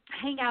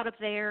hang out up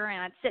there,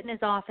 and I'd sit in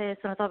his office,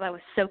 and I thought that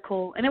was so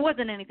cool. And it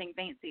wasn't anything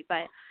fancy,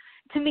 but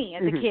to me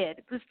as a kid,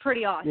 it was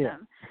pretty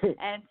awesome. Yeah.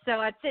 And so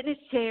I'd sit in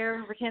his chair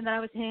and pretend that I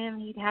was him.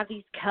 He'd have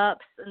these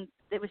cups, and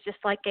it was just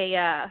like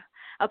a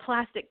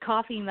plastic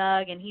coffee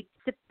mug, and he'd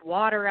sip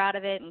water out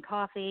of it and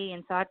coffee,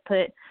 and so I'd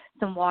put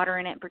some water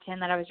in it and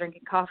pretend that I was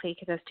drinking coffee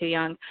because I was too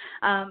young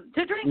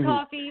to drink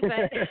coffee.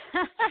 But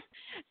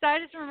so I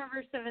just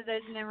remember some of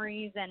those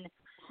memories and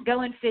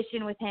going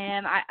fishing with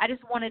him. I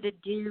just wanted to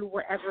do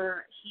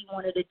whatever he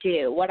wanted to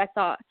do, what I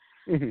thought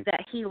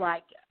that he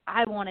liked,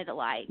 I wanted to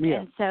like. Yeah.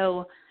 And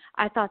so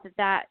I thought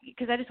that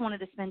because I just wanted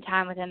to spend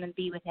time with him and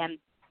be with him.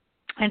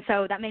 And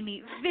so that made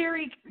me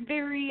very,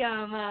 very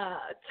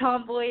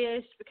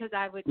tomboyish, because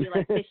I would be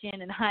like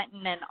fishing and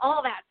hunting and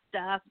all that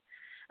stuff,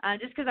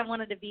 just because I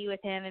wanted to be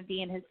with him and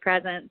be in his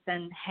presence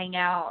and hang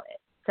out.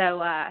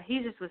 So he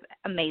just was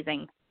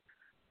amazing.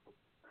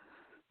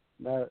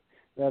 That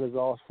is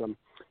awesome.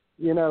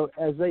 You know,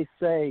 as they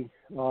say,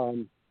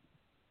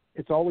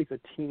 it's always a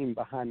team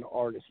behind the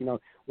artist. You know,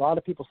 a lot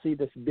of people see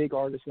this big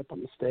artist up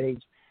on the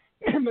stage,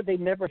 but they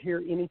never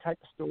hear any type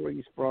of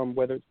stories from,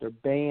 whether it's their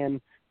band,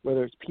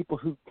 whether it's people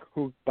who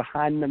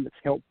behind them that's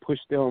helped push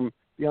them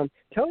beyond.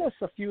 Tell us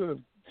a few of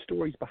the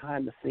stories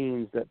behind the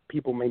scenes that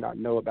people may not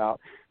know about,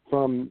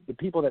 from the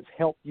people that's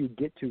helped you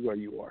get to where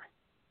you are.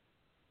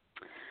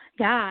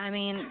 Yeah, I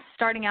mean,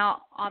 starting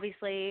out,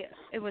 obviously,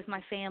 it was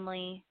my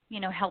family, you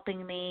know,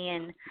 helping me,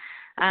 and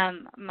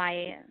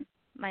my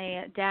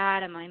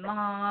dad and my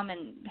mom,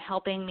 and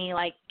helping me,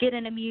 like, get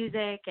into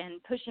music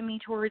and pushing me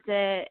towards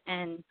it.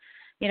 And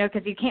you know,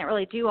 because you can't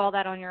really do all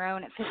that on your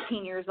own at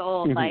 15 years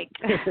old. Like,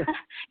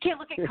 can't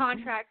look at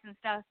contracts and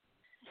stuff,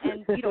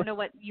 and you don't know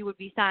what you would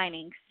be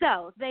signing.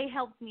 So they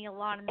helped me a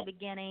lot in the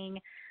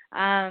beginning.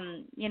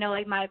 You know,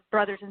 like my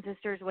brothers and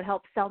sisters would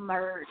help sell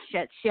merch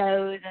at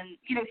shows, and,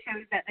 you know,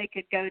 shows that they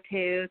could go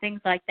to, things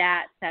like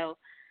that. So,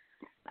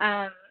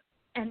 and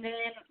then,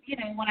 you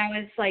know, when I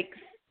was like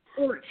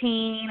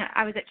 14,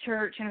 I was at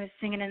church, and I was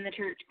singing in the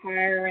church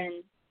choir,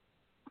 and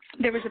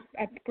there was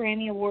a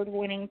Grammy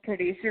Award-winning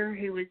producer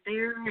who was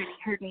there, and he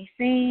heard me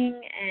sing,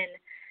 and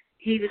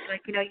he was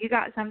like, you know, you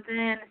got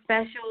something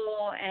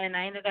special. And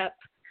I ended up,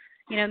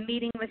 you know,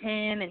 meeting with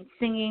him and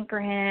singing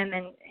for him,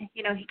 and,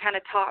 you know, he kind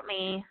of taught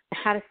me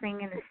how to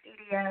sing in the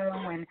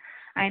studio, and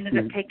I ended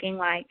up taking,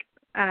 like,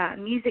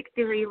 music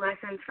theory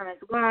lessons from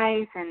his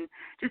wife, and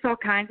just all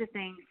kinds of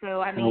things.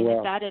 So, I mean,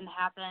 if that didn't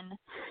happen,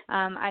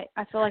 I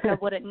feel like I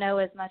wouldn't know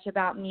as much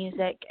about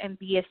music and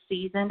be as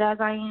seasoned as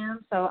I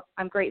am. So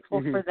I'm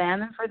grateful for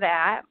them and for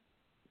that.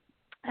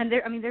 And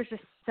there's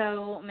just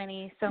so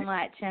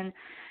much. And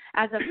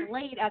as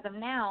of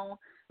now,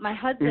 my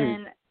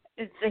husband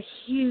is a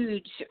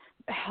huge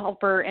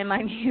helper in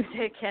my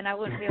music, and I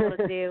wouldn't be able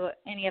to do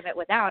any of it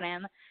without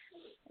him.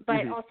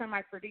 But also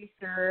my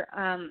producer,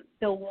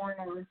 Bill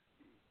Warner.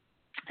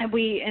 And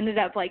we ended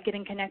up, like,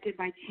 getting connected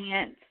by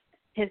chance.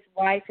 His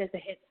wife is a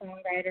hit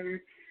songwriter.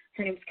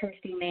 Her name's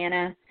Kirsty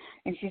Manna,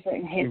 and she's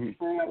written hits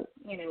for,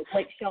 you know,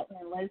 Blake Shelton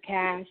and Low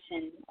Cash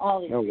and all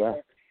these people.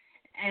 Wow.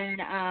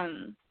 And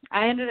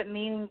I ended up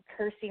meeting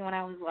Kirsty when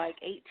I was, like,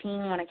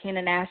 18, when I came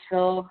to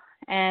Nashville.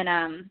 And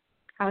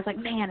I was like,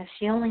 man, if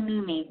she only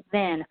knew me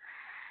then.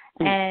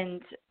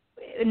 And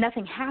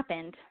nothing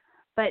happened.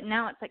 But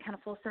now it's, like, kind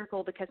of full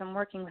circle, because I'm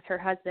working with her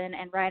husband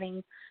and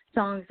writing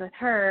songs with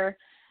her.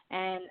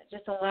 And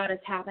just a lot is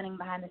happening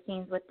behind the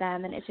scenes with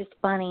them. And it's just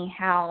funny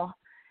how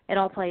it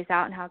all plays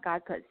out and how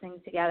God puts things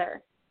together.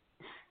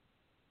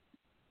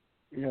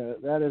 Yeah,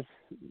 that is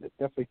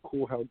definitely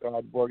cool how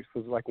God works,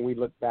 because, like, when we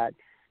look back,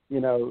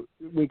 you know,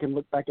 we can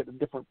look back at the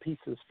different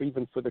pieces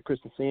even for the Chris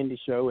and Sandy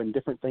show and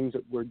different things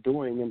that we're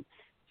doing, and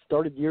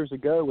started years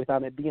ago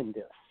without it being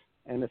this.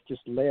 And it's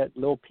just led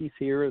little piece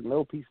here and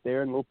little piece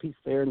there and little piece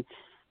there. And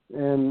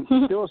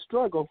still a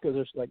struggle, because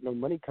there's, like, no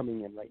money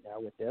coming in right now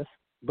with this.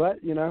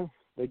 But, you know,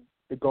 the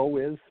goal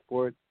is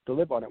for it to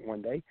live on it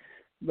one day.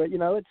 But, you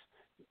know, it's,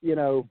 you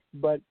know,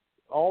 but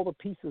all the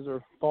pieces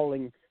are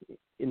falling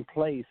in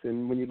place.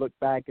 And when you look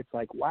back, it's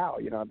like, wow,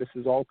 you know, this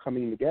is all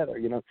coming together,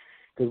 you know,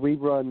 because we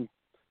run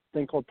a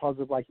thing called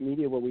Positive Life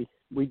Media, where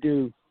we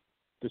do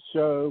the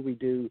show, we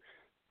do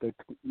the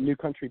New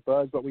Country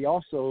Buzz, but we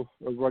also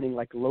are running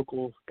like a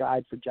local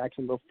guide for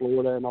Jacksonville,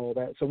 Florida, and all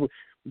that. So we're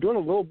doing a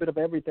little bit of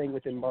everything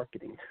within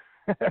marketing,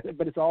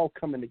 but it's all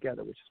coming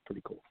together, which is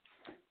pretty cool.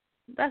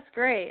 That's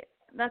great.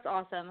 That's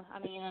awesome. I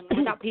mean, and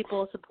without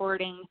people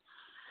supporting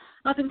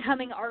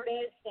up-and-coming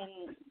artists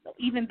and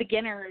even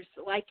beginners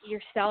like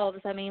yourselves,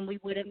 I mean, we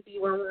wouldn't be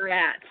where we're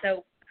at.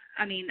 So,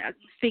 I mean,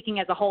 speaking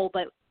as a whole,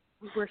 but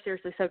we're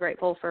seriously so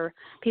grateful for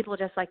people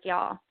just like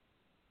y'all.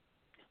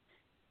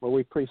 Well,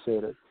 we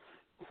appreciate it.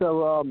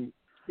 So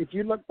if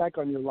you look back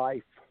on your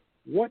life,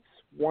 what's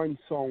one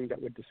song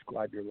that would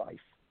describe your life?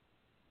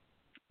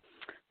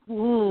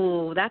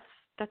 Ooh, that's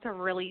a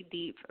really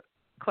deep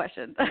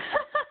question.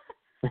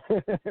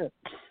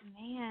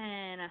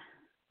 Man,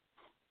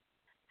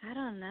 I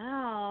don't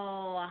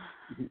know.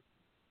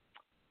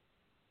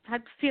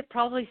 I'd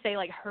probably say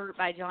like "Hurt"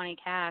 by Johnny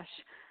Cash.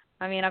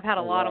 I mean, I've had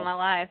a lot of my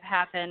life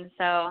happen,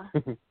 so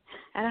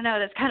I don't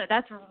know.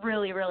 That's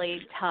really,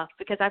 really tough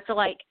because I feel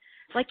like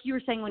you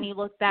were saying, when you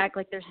look back,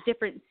 like there's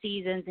different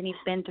seasons and you've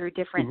been through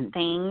different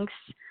things.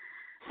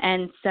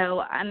 And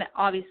so I'm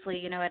obviously,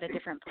 you know, at a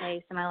different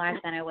place in my life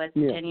than I was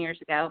 10 years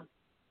ago.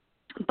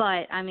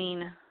 But I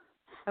mean,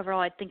 overall,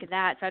 I'd think of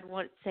that. So I'd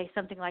want to say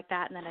something like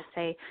that, and then I'd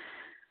say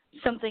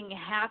something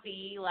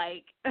happy,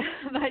 like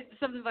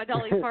something by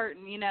Dolly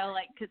Parton, you know,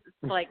 like, because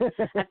it's like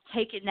I've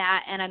taken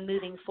that and I'm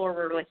moving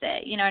forward with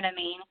it. You know what I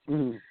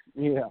mean?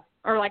 Yeah.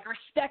 Or like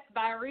 "Respect"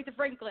 by Aretha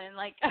Franklin,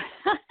 like.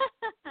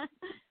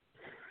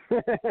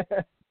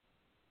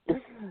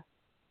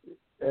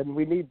 And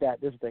we need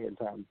that this day and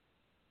time.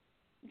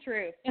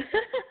 True.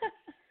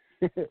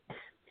 So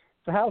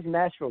how's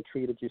Nashville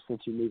treated you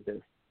since you moved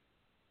there?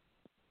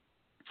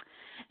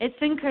 It's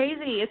been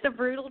crazy. It's a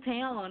brutal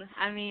town.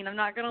 I mean, I'm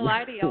not going to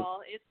lie to y'all.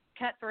 It's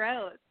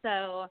cutthroat.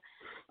 So,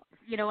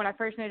 you know, when I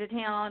first moved to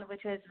town,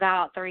 which was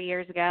about 3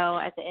 years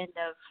ago at the end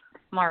of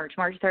March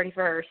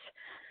 31st,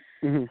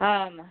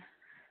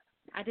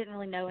 I didn't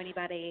really know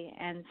anybody,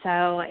 and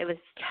so it was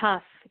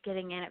tough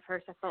getting in at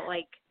first. I felt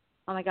like,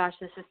 oh my gosh,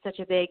 this is such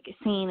a big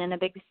scene in a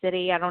big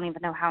city. I don't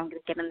even know how I'm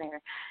going to get in there.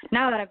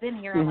 Now that I've been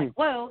here, I'm like,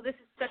 whoa, this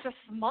is such a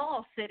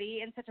small city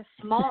and such a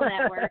small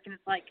network, and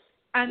it's like,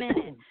 I'm in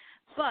it.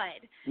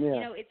 But, you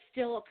know, it's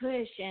still a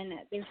push, and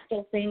there's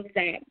still things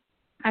that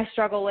I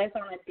struggle with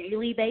on a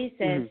daily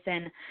basis,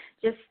 and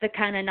just the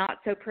kind of not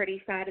so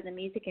pretty side of the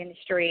music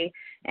industry,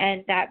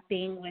 and that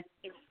being with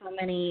so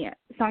many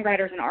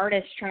songwriters and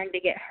artists trying to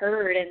get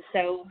heard. And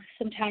so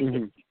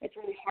sometimes it's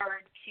really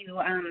hard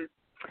to,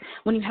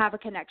 when you have a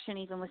connection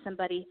even with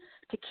somebody,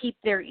 to keep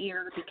their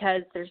ear,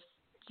 because there's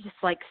just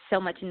like so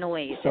much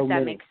noise, if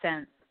that makes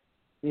sense.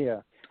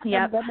 Yeah.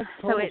 Yeah. That makes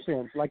total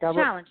sense. Like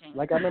challenging.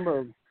 I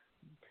remember,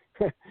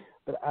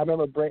 but I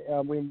remember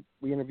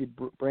we interviewed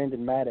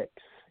Brandon Maddox.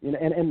 You know,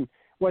 and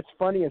what's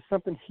funny is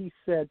something he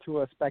said to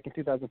us back in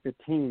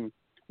 2015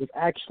 was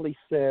actually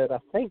said, I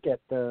think, at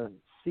the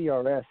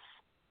CRS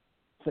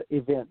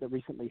event that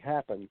recently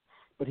happened.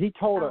 But he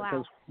told us,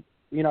 because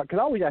you know, because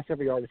I always ask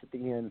every artist at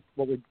the end,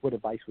 what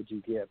advice would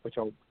you give, which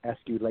I'll ask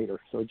you later.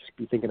 So just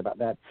be thinking about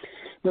that.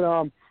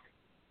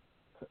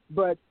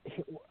 But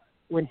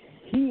when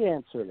he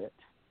answered it,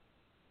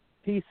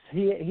 he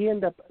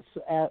ended up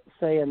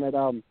saying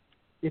that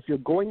if you're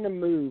going to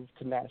move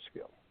to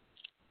Nashville,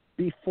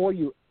 before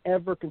you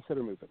ever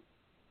consider moving,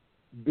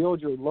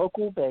 build your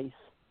local base,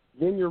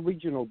 then your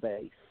regional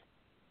base,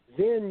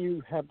 then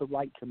you have the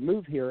right to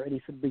move here. And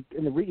he said,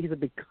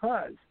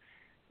 because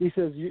he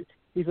says,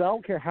 I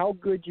don't care how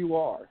good you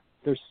are,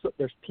 there's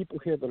people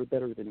here that are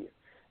better than you,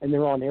 and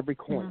they're on every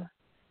corner.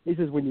 He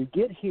says, when you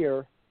get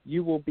here,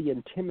 you will be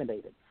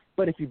intimidated.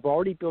 But if you've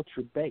already built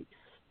your base,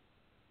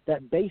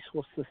 that base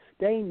will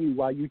sustain you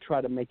while you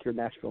try to make your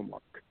Nashville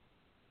mark.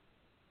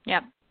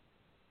 Yep.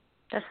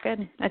 That's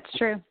good. That's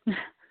true.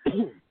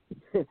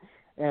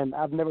 And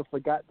I've never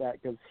forgot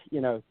that, because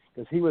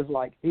he's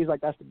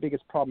like, that's the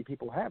biggest problem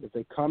people have, is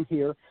they come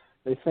here,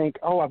 they think,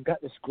 oh, I've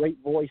got this great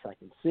voice, I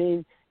can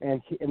sing,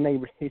 and he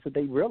said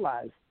they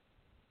realize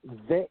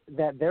that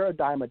they're a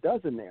dime a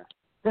dozen there.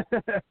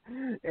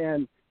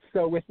 And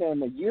so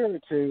within a year or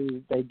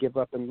two, they give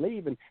up and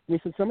leave. And he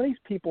said some of these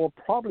people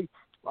probably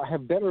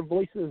have better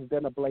voices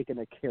than a Blake and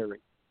a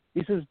Carey.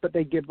 He says, but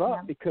they give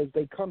up because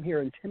they come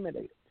here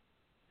intimidated.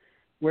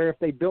 Where if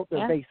they built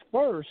their base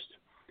first,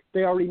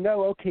 they already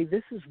know, okay,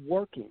 this is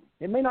working.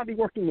 It may not be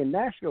working in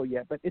Nashville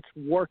yet, but it's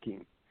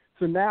working.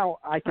 So now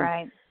I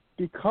can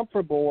be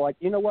comfortable. Like,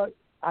 you know what?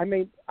 I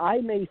may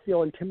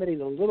feel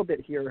intimidated a little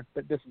bit here,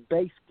 but this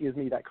base gives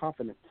me that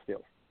confidence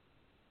still.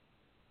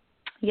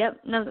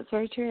 Yep. No, that's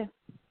very true.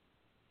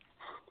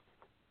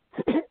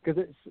 Because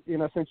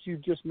it's, since you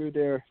just moved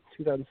there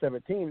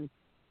 2017,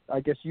 I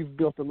guess you've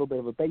built a little bit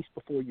of a base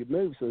before you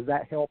moved. So has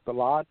that helped a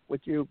lot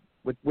with you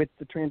with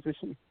the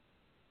transition?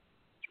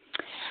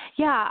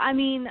 Yeah, I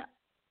mean,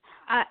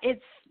 I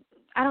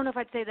don't know if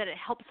I'd say that it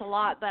helps a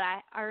lot, but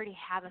I already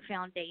have a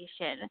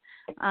foundation.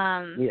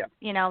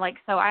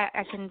 So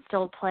I can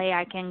still play,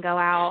 I can go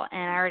out,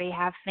 and I already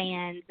have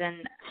fans,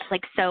 and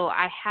so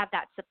I have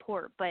that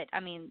support. But I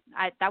mean,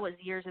 that was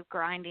years of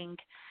grinding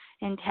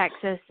in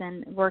Texas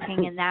and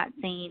working in that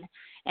scene,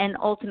 and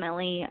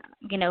ultimately,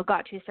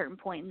 got to a certain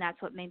point, and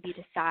that's what made me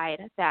decide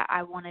that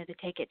I wanted to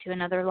take it to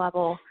another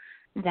level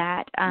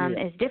that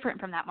is different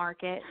from that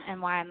market,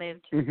 and why I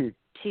moved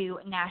to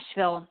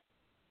Nashville.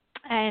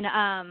 And,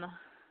 I'm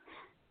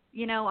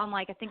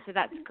like, I think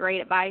that's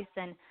great advice,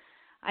 and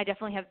I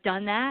definitely have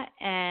done that.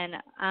 And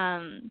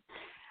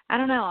I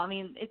don't know. I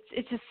mean,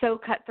 it's just so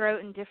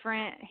cutthroat and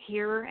different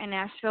here in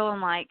Nashville.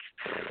 I'm like,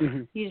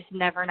 you just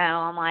never know.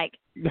 I'm like,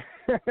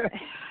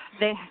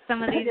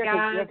 some of these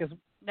guys,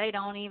 they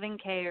don't even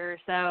care.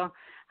 So,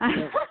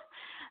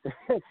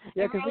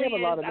 because we have a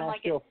lot of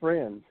Nashville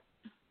friends.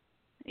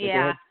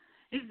 Yeah,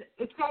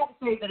 it's hard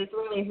to say, but it's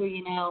really who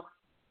you know,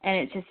 and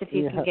it's just if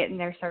you can get in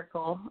their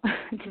circle.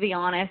 To be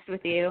honest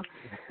with you,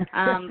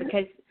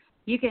 because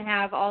you can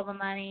have all the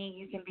money,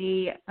 you can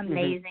be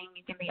amazing,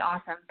 you can be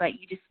awesome, but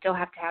you just still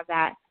have to have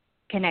that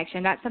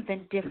connection. That's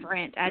something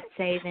different, I'd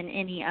say, than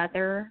any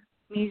other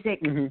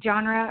music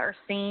genre or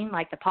scene,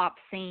 like the pop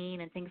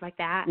scene and things like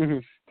that.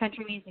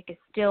 Country music is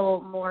still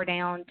more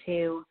down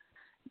to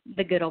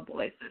the good old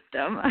boy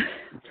system.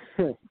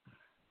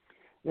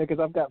 Yeah,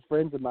 because I've got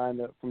friends of mine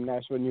that from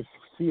Nashville, and you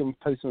see them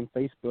post on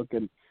Facebook,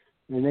 and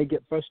they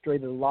get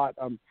frustrated a lot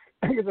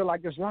because they're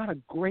like, there's a lot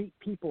of great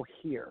people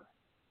here.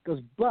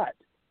 Because, but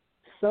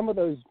some of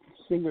those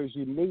singers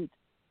you meet,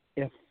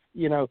 if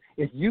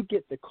you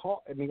get the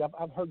call, I mean,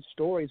 I've heard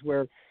stories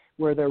where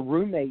their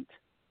roommate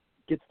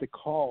gets the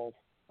call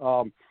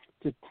from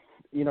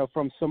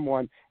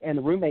someone, and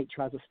the roommate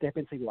tries to step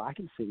in and say, well, I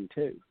can sing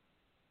too.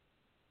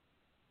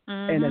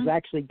 And has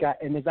actually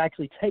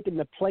taken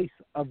the place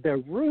of their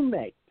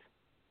roommate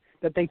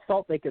that they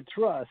thought they could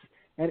trust,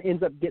 and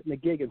ends up getting the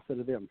gig instead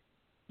of them.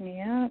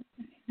 Yeah.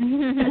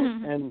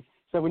 And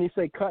so when you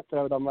say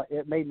cutthroat,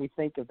 it made me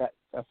think of that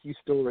a few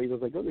stories. I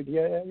was like, oh,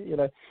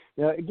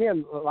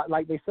 again,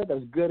 like they said,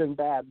 there's good and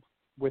bad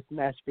with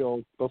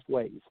Nashville both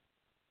ways.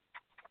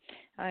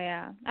 Oh,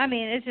 yeah. I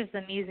mean, it's just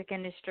the music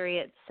industry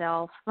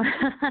itself.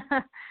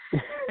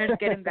 There's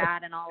good and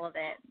bad in all of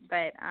it.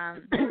 But,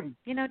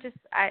 just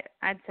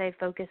I'd say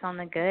focus on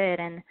the good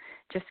and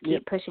just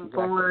keep pushing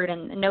forward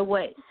and know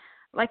what,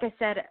 like I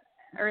said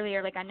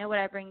earlier, like I know what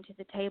I bring to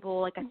the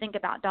table. Like I think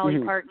about Dolly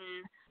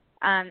Parton,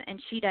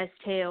 and she does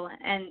too.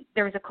 And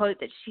there was a quote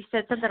that she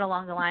said something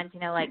along the lines,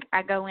 like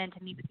I go in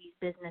to meet with these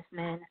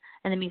businessmen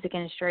in the music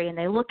industry, and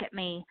they look at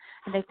me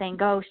and they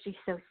think, oh, she's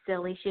so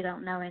silly, she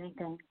don't know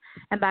anything.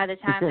 And by the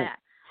time that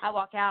I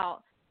walk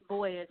out,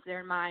 boy, is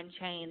their mind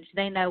changed.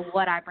 They know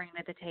what I bring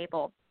to the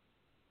table.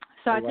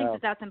 So I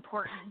think that's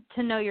important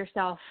to know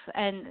yourself,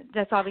 and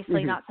that's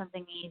obviously not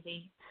something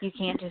easy. You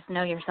can't just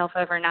know yourself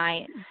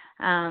overnight.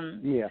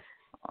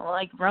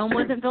 Like Rome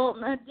wasn't built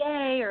in a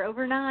day or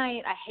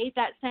overnight. I hate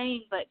that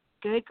saying, but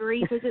good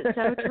grief, is it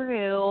so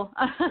true?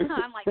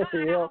 I'm like, I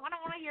don't want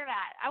to hear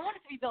that. I want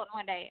it to be built in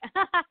one day.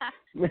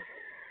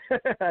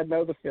 I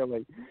know the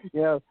feeling.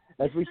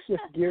 As we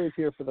shift gears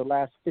here for the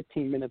last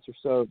 15 minutes or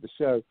so of the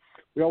show,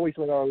 we always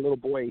let our little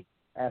boy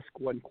ask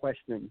one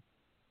question.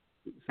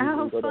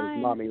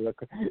 Fine. Mommy,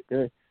 look.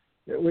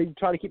 We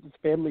try to keep this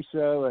family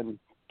show and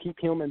keep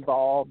him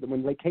involved. And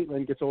when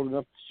Caitlin gets old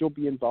enough, she'll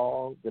be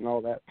involved and all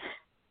that.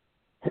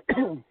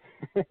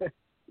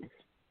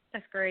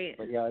 That's great.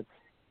 But yeah,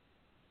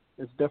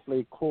 it's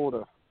definitely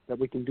cool that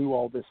we can do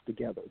all this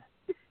together.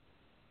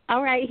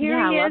 All right, here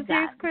he is.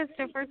 Here's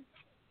Christopher.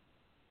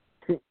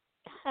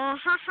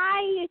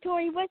 Hi,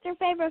 Tori. What's your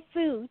favorite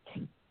food?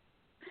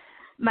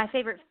 My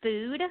favorite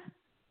food?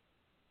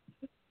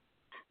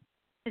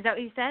 Is that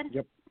what you said?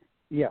 Yep.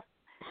 Yeah.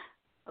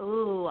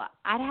 Ooh,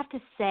 I'd have to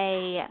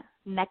say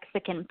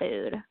Mexican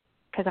food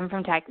because I'm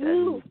from Texas,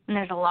 and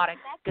there's a lot of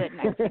good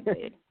Mexican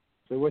food.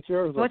 So what's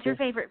yours? What's your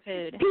favorite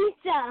food?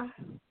 Pizza.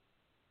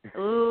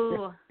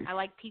 Ooh, I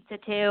like pizza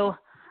too.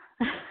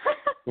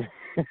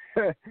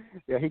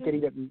 Yeah, he can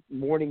eat it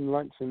morning,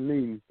 lunch, and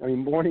noon. I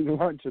mean, morning,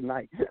 lunch, and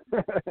night.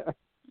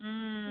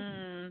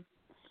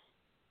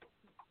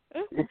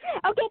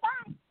 Okay,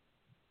 bye.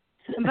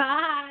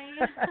 Bye.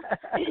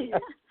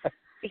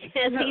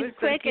 Because he's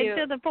quick and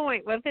to the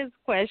point with his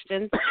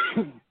questions.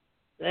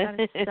 That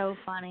is so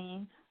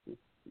funny.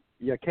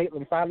 Yeah,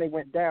 Caitlin finally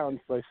went down,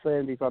 so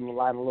Sandy's on the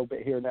line a little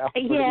bit here now.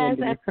 Yes,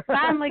 I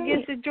finally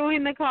gets to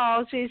join the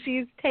call.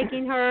 She's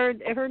taking her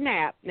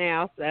nap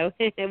now, so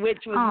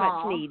which was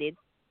much needed.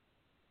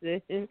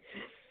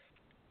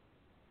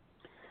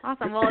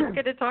 Awesome. Well, it's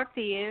good to talk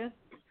to you.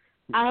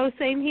 Oh,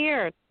 same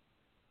here.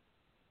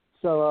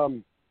 So,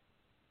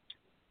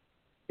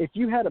 if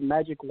you had a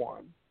magic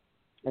wand,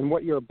 and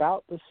what you're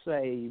about to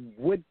say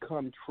would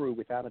come true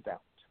without a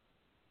doubt,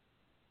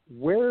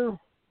 where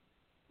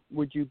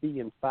would you be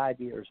in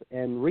 5 years?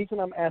 And the reason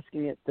I'm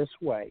asking it this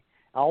way,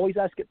 I always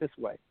ask it this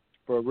way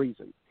for a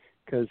reason,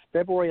 because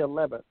February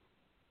 11th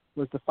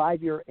was the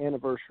 5-year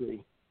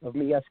anniversary of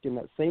me asking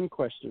that same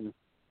question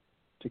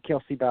to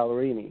Kelsey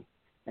Ballerini,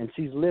 and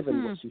she's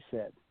living what she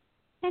said.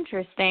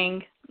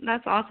 Interesting.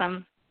 That's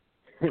awesome.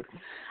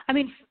 I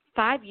mean,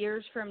 5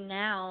 years from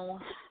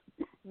now,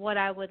 what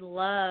I would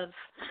love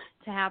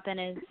to happen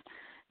is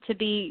to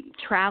be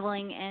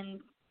traveling and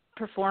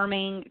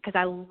performing, because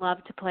I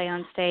love to play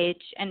on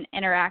stage and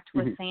interact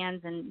with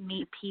fans and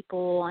meet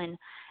people, and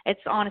it's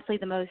honestly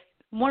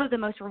one of the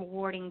most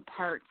rewarding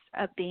parts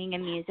of being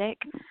in music.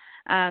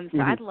 So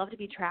I'd love to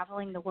be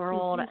traveling the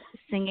world,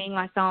 singing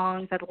my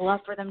songs. I'd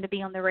love for them to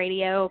be on the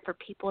radio, for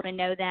people to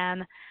know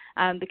them,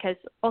 because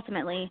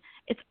ultimately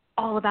it's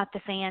all about the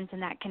fans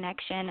and that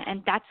connection,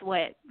 and that's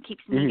what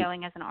keeps me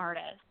going as an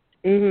artist.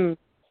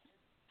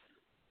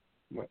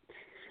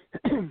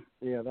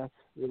 Yeah, that's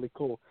really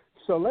cool.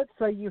 So let's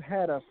say you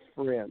had a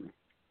friend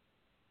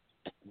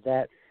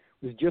that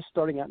was just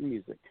starting out in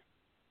music,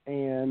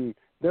 and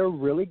they're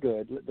really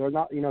good. They're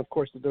not, of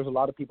course, there's a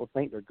lot of people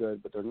think they're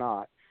good, but they're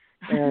not.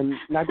 And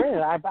now,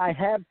 granted, I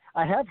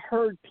have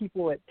heard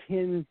people at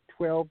 10,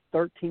 12,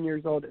 13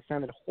 years old that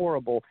sounded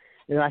horrible,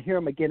 and I hear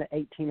them again at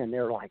 18, and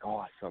they're like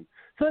awesome.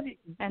 So, isn't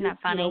that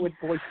funny? With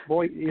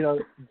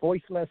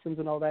voice lessons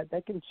and all that,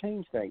 that can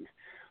change things.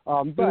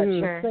 But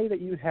let's say that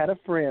you had a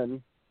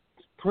friend,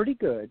 pretty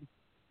good,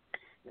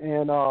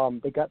 and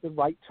they got the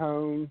right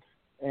tone,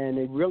 and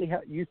they really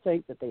you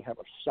think that they have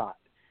a shot.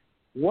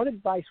 What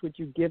advice would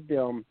you give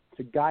them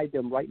to guide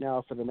them right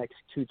now for the next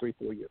 2, 3,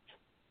 4 years?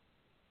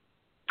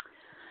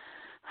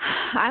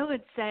 I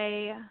would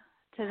say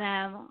to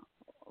them,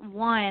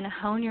 1,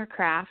 hone your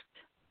craft,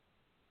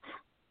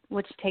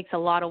 which takes a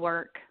lot of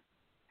work.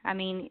 I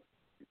mean,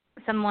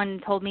 someone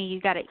told me you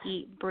got to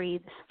eat,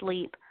 breathe,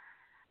 sleep,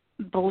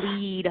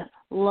 bleed,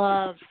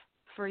 love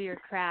for your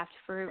craft,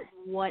 for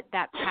what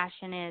that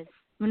passion is,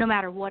 no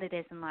matter what it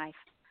is in life.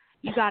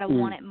 You got to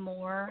want it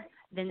more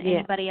than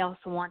anybody else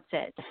wants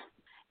it.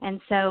 And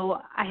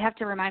so I have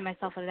to remind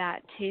myself of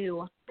that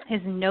too,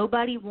 is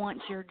nobody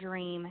wants your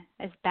dream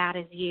as bad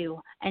as you,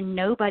 and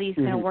nobody's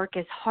going to work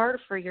as hard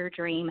for your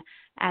dream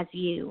as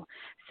you.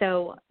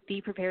 So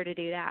be prepared to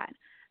do that.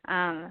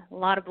 A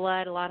lot of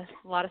blood, a lot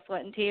of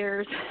sweat and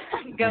tears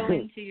go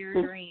into your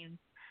dreams.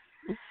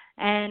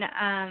 And,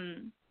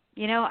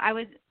 I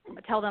would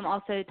tell them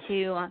also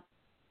to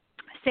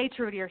stay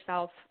true to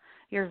yourself,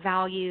 your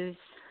values.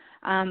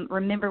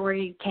 Remember where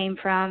you came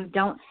from.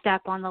 Don't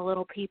step on the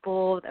little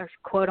people, or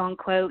quote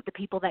unquote, the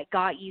people that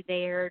got you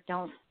there.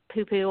 Don't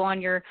poo-poo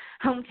on your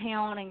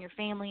hometown and your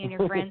family and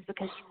your friends,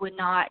 because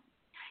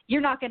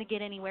you're not going to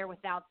get anywhere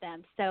without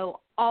them.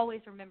 So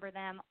always remember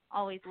them,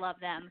 always love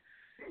them.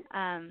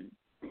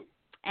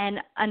 And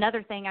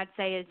another thing I'd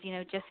say is,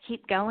 just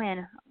keep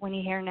going. When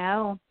you hear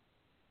no,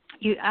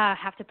 you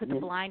have to put the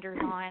blinders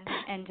on,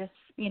 and just,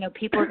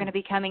 people are going to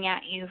be coming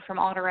at you from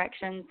all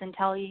directions and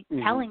telling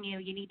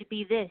you need to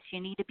be this,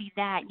 you need to be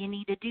that, you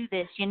need to do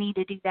this, you need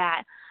to do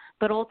that.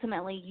 But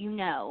ultimately,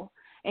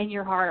 in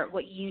your heart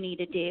what you need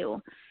to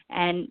do.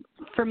 And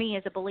for me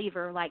as a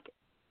believer,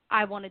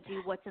 I want to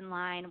do what's in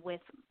line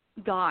with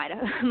God,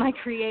 my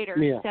creator.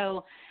 Yeah.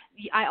 So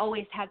I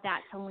always have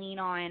that to lean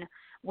on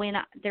when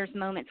there's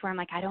moments where I'm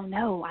like, I don't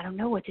know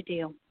what to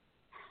do.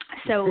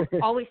 So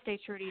always stay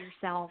true to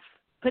yourself.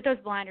 Put those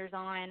blinders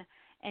on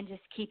and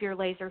just keep your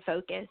laser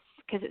focus,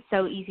 because it's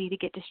so easy to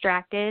get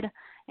distracted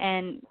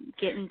and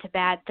get into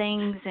bad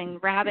things and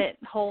rabbit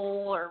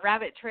hole or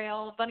rabbit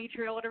trail, bunny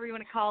trail, whatever you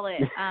want to call it.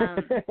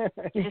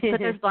 Just put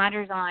those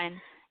blinders on.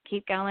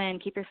 Keep going.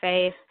 Keep your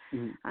faith.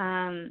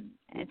 And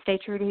stay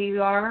true to who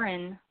you are,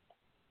 and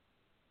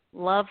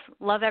love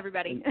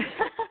everybody.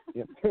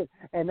 Yeah.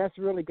 And that's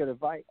really good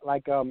advice.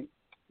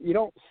 You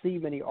don't see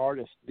many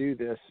artists do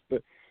this,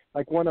 but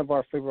one of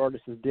our favorite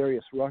artists is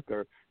Darius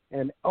Rucker.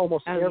 And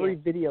almost every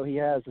video he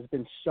has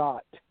been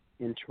shot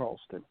in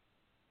Charleston.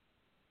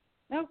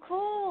 Oh,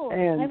 cool.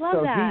 And I love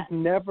so that. He's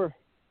never,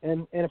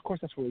 and of course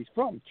that's where he's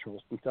from,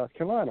 Charleston, South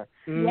Carolina.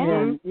 Yeah.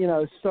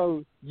 And,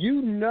 so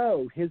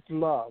his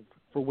love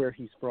for where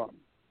he's from.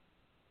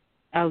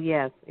 Oh,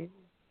 yes. And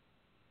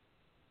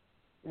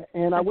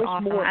that's I wish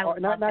awesome. more,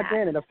 not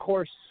granted, of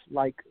course,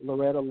 like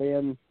Loretta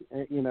Lynn,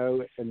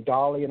 and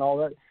Dolly and all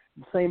that,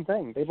 same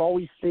thing. They've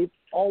always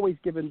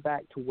given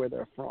back to where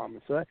they're from.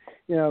 So,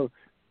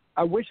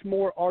 I wish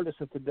more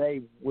artists of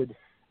today would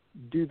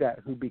do that,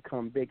 who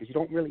become big, because you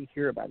don't really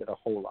hear about it a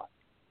whole lot.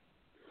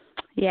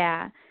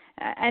 Yeah,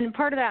 and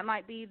part of that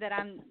might be that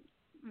I'm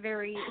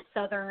very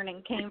Southern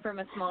and came from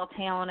a small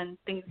town and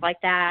things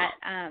like that,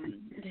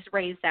 just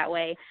raised that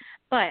way.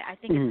 But I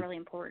think it's really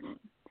important.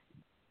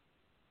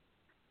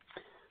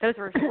 Those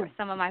were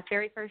some of my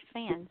very first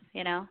fans,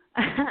 Yeah,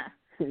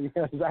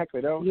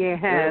 exactly. They're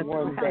the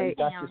ones right.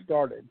 that got you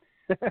started.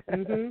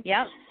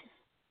 Yep.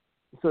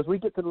 So as we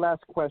get to the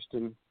last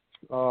question,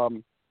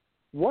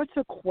 what's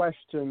a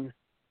question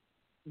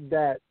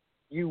that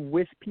you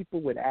wish people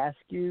would ask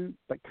you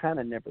but kind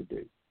of never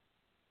do?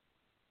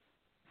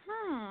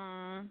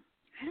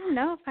 I don't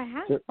know if I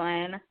have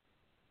one.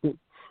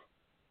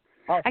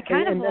 I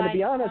kind of to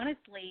be honest,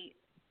 honestly,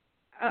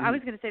 I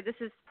was going to say this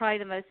is probably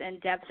the most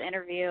in-depth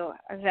interview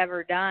I've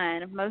ever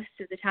done. Most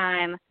of the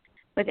time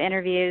with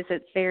interviews,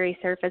 it's very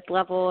surface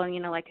level and,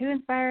 who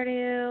inspired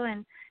you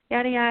and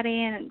yada, yada.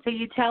 And so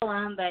you tell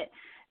them, but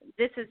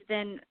this has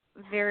been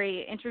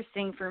very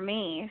interesting for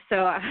me.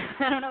 So I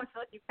don't know, I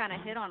feel like you've kind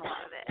of hit on a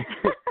lot of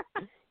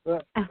it.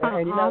 And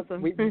you know,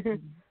 Awesome.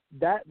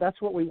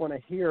 that's what we want to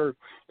hear,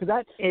 because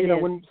that's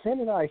when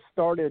Sandy and I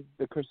started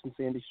the Chris and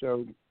Sandy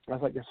show, I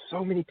was like, there's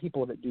so many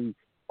people that do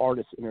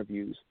artist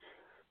interviews.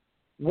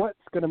 What's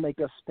going to make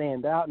us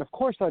stand out? And of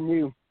course, I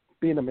knew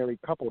being a married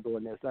couple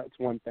doing this, that's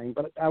one thing,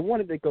 but I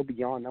wanted to go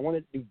beyond. I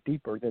wanted it to be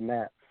deeper than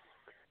that.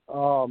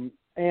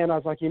 And I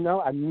was like, I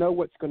know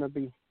what's going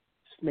to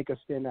make us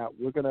stand out.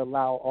 We're going to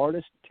allow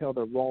artists to tell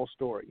their raw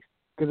stories,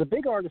 because the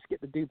big artists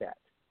get to do that.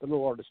 The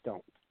little artists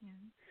don't. Yeah.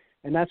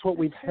 And that's what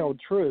we've held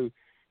true,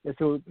 is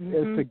to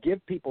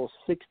give people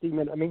 60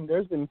 minutes. I mean,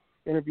 there's been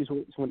interviews where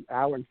it's 1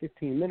 hour and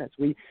 15 minutes.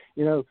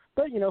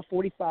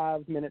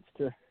 45 minutes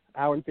to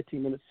hour and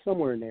 15 minutes,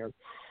 somewhere in there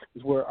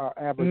is where our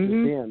average has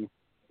been.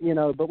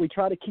 But we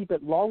try to keep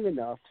it long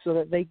enough so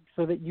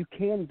that you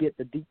can get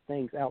the deep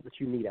things out that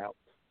you need out.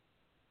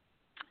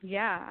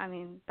 Yeah, I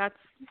mean, that's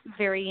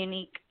very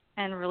unique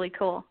and really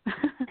cool.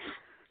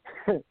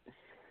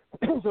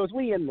 So as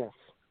we end this,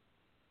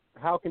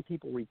 how can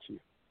people reach you?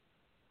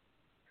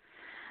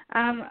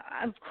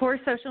 Of course,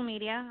 social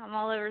media. I'm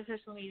all over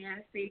social media,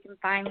 so you can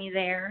find me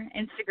there.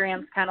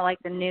 Instagram's kind of like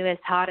the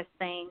newest, hottest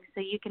thing.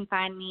 So you can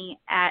find me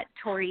at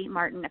Tori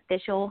Martin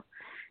Official.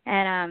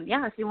 And,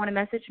 if you want to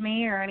message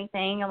me or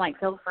anything, I'm like,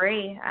 feel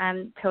free.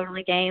 I'm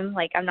totally game.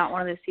 Like, I'm not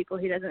one of those people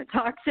who doesn't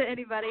talk to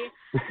anybody.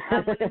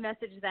 When I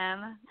message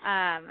them.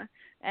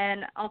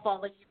 And I'll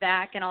follow you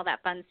back and all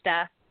that fun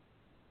stuff.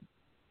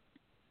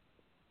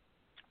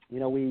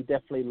 We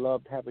definitely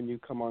loved having you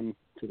come on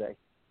today.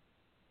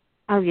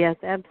 Oh, yes,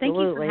 absolutely. Thank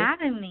you for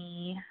having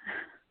me.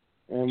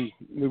 And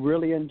we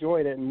really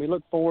enjoyed it, and we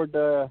look forward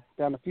to,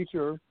 down the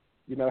future,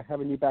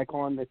 having you back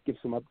on to give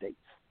some updates.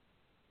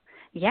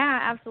 Yeah,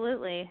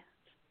 absolutely.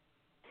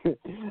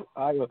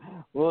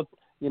 We'll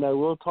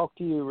talk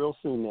to you real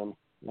soon then,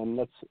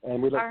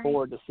 and we look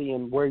forward to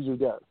seeing where you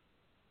go.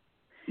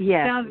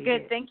 Yeah. Sounds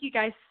good. Thank you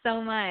guys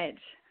so much.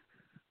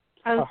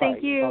 Oh,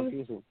 thank you. Talk to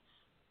you soon.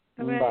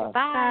 Okay, Bye.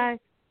 Bye.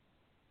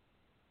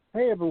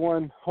 Hey,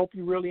 everyone. Hope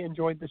you really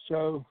enjoyed the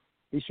show.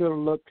 Be sure to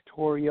look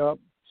Tori up.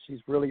 She's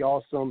really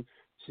awesome.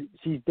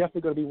 She's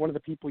definitely going to be one of the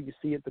people you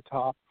see at the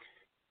top.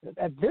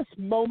 At this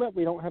moment,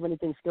 we don't have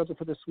anything scheduled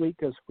for this week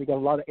because we got a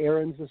lot of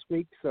errands this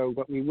week.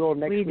 But we will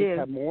next week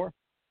have more.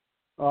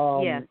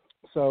 Yes.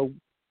 So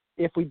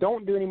if we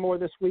don't do any more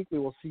this week, we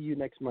will see you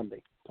next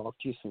Monday. Talk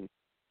to you soon.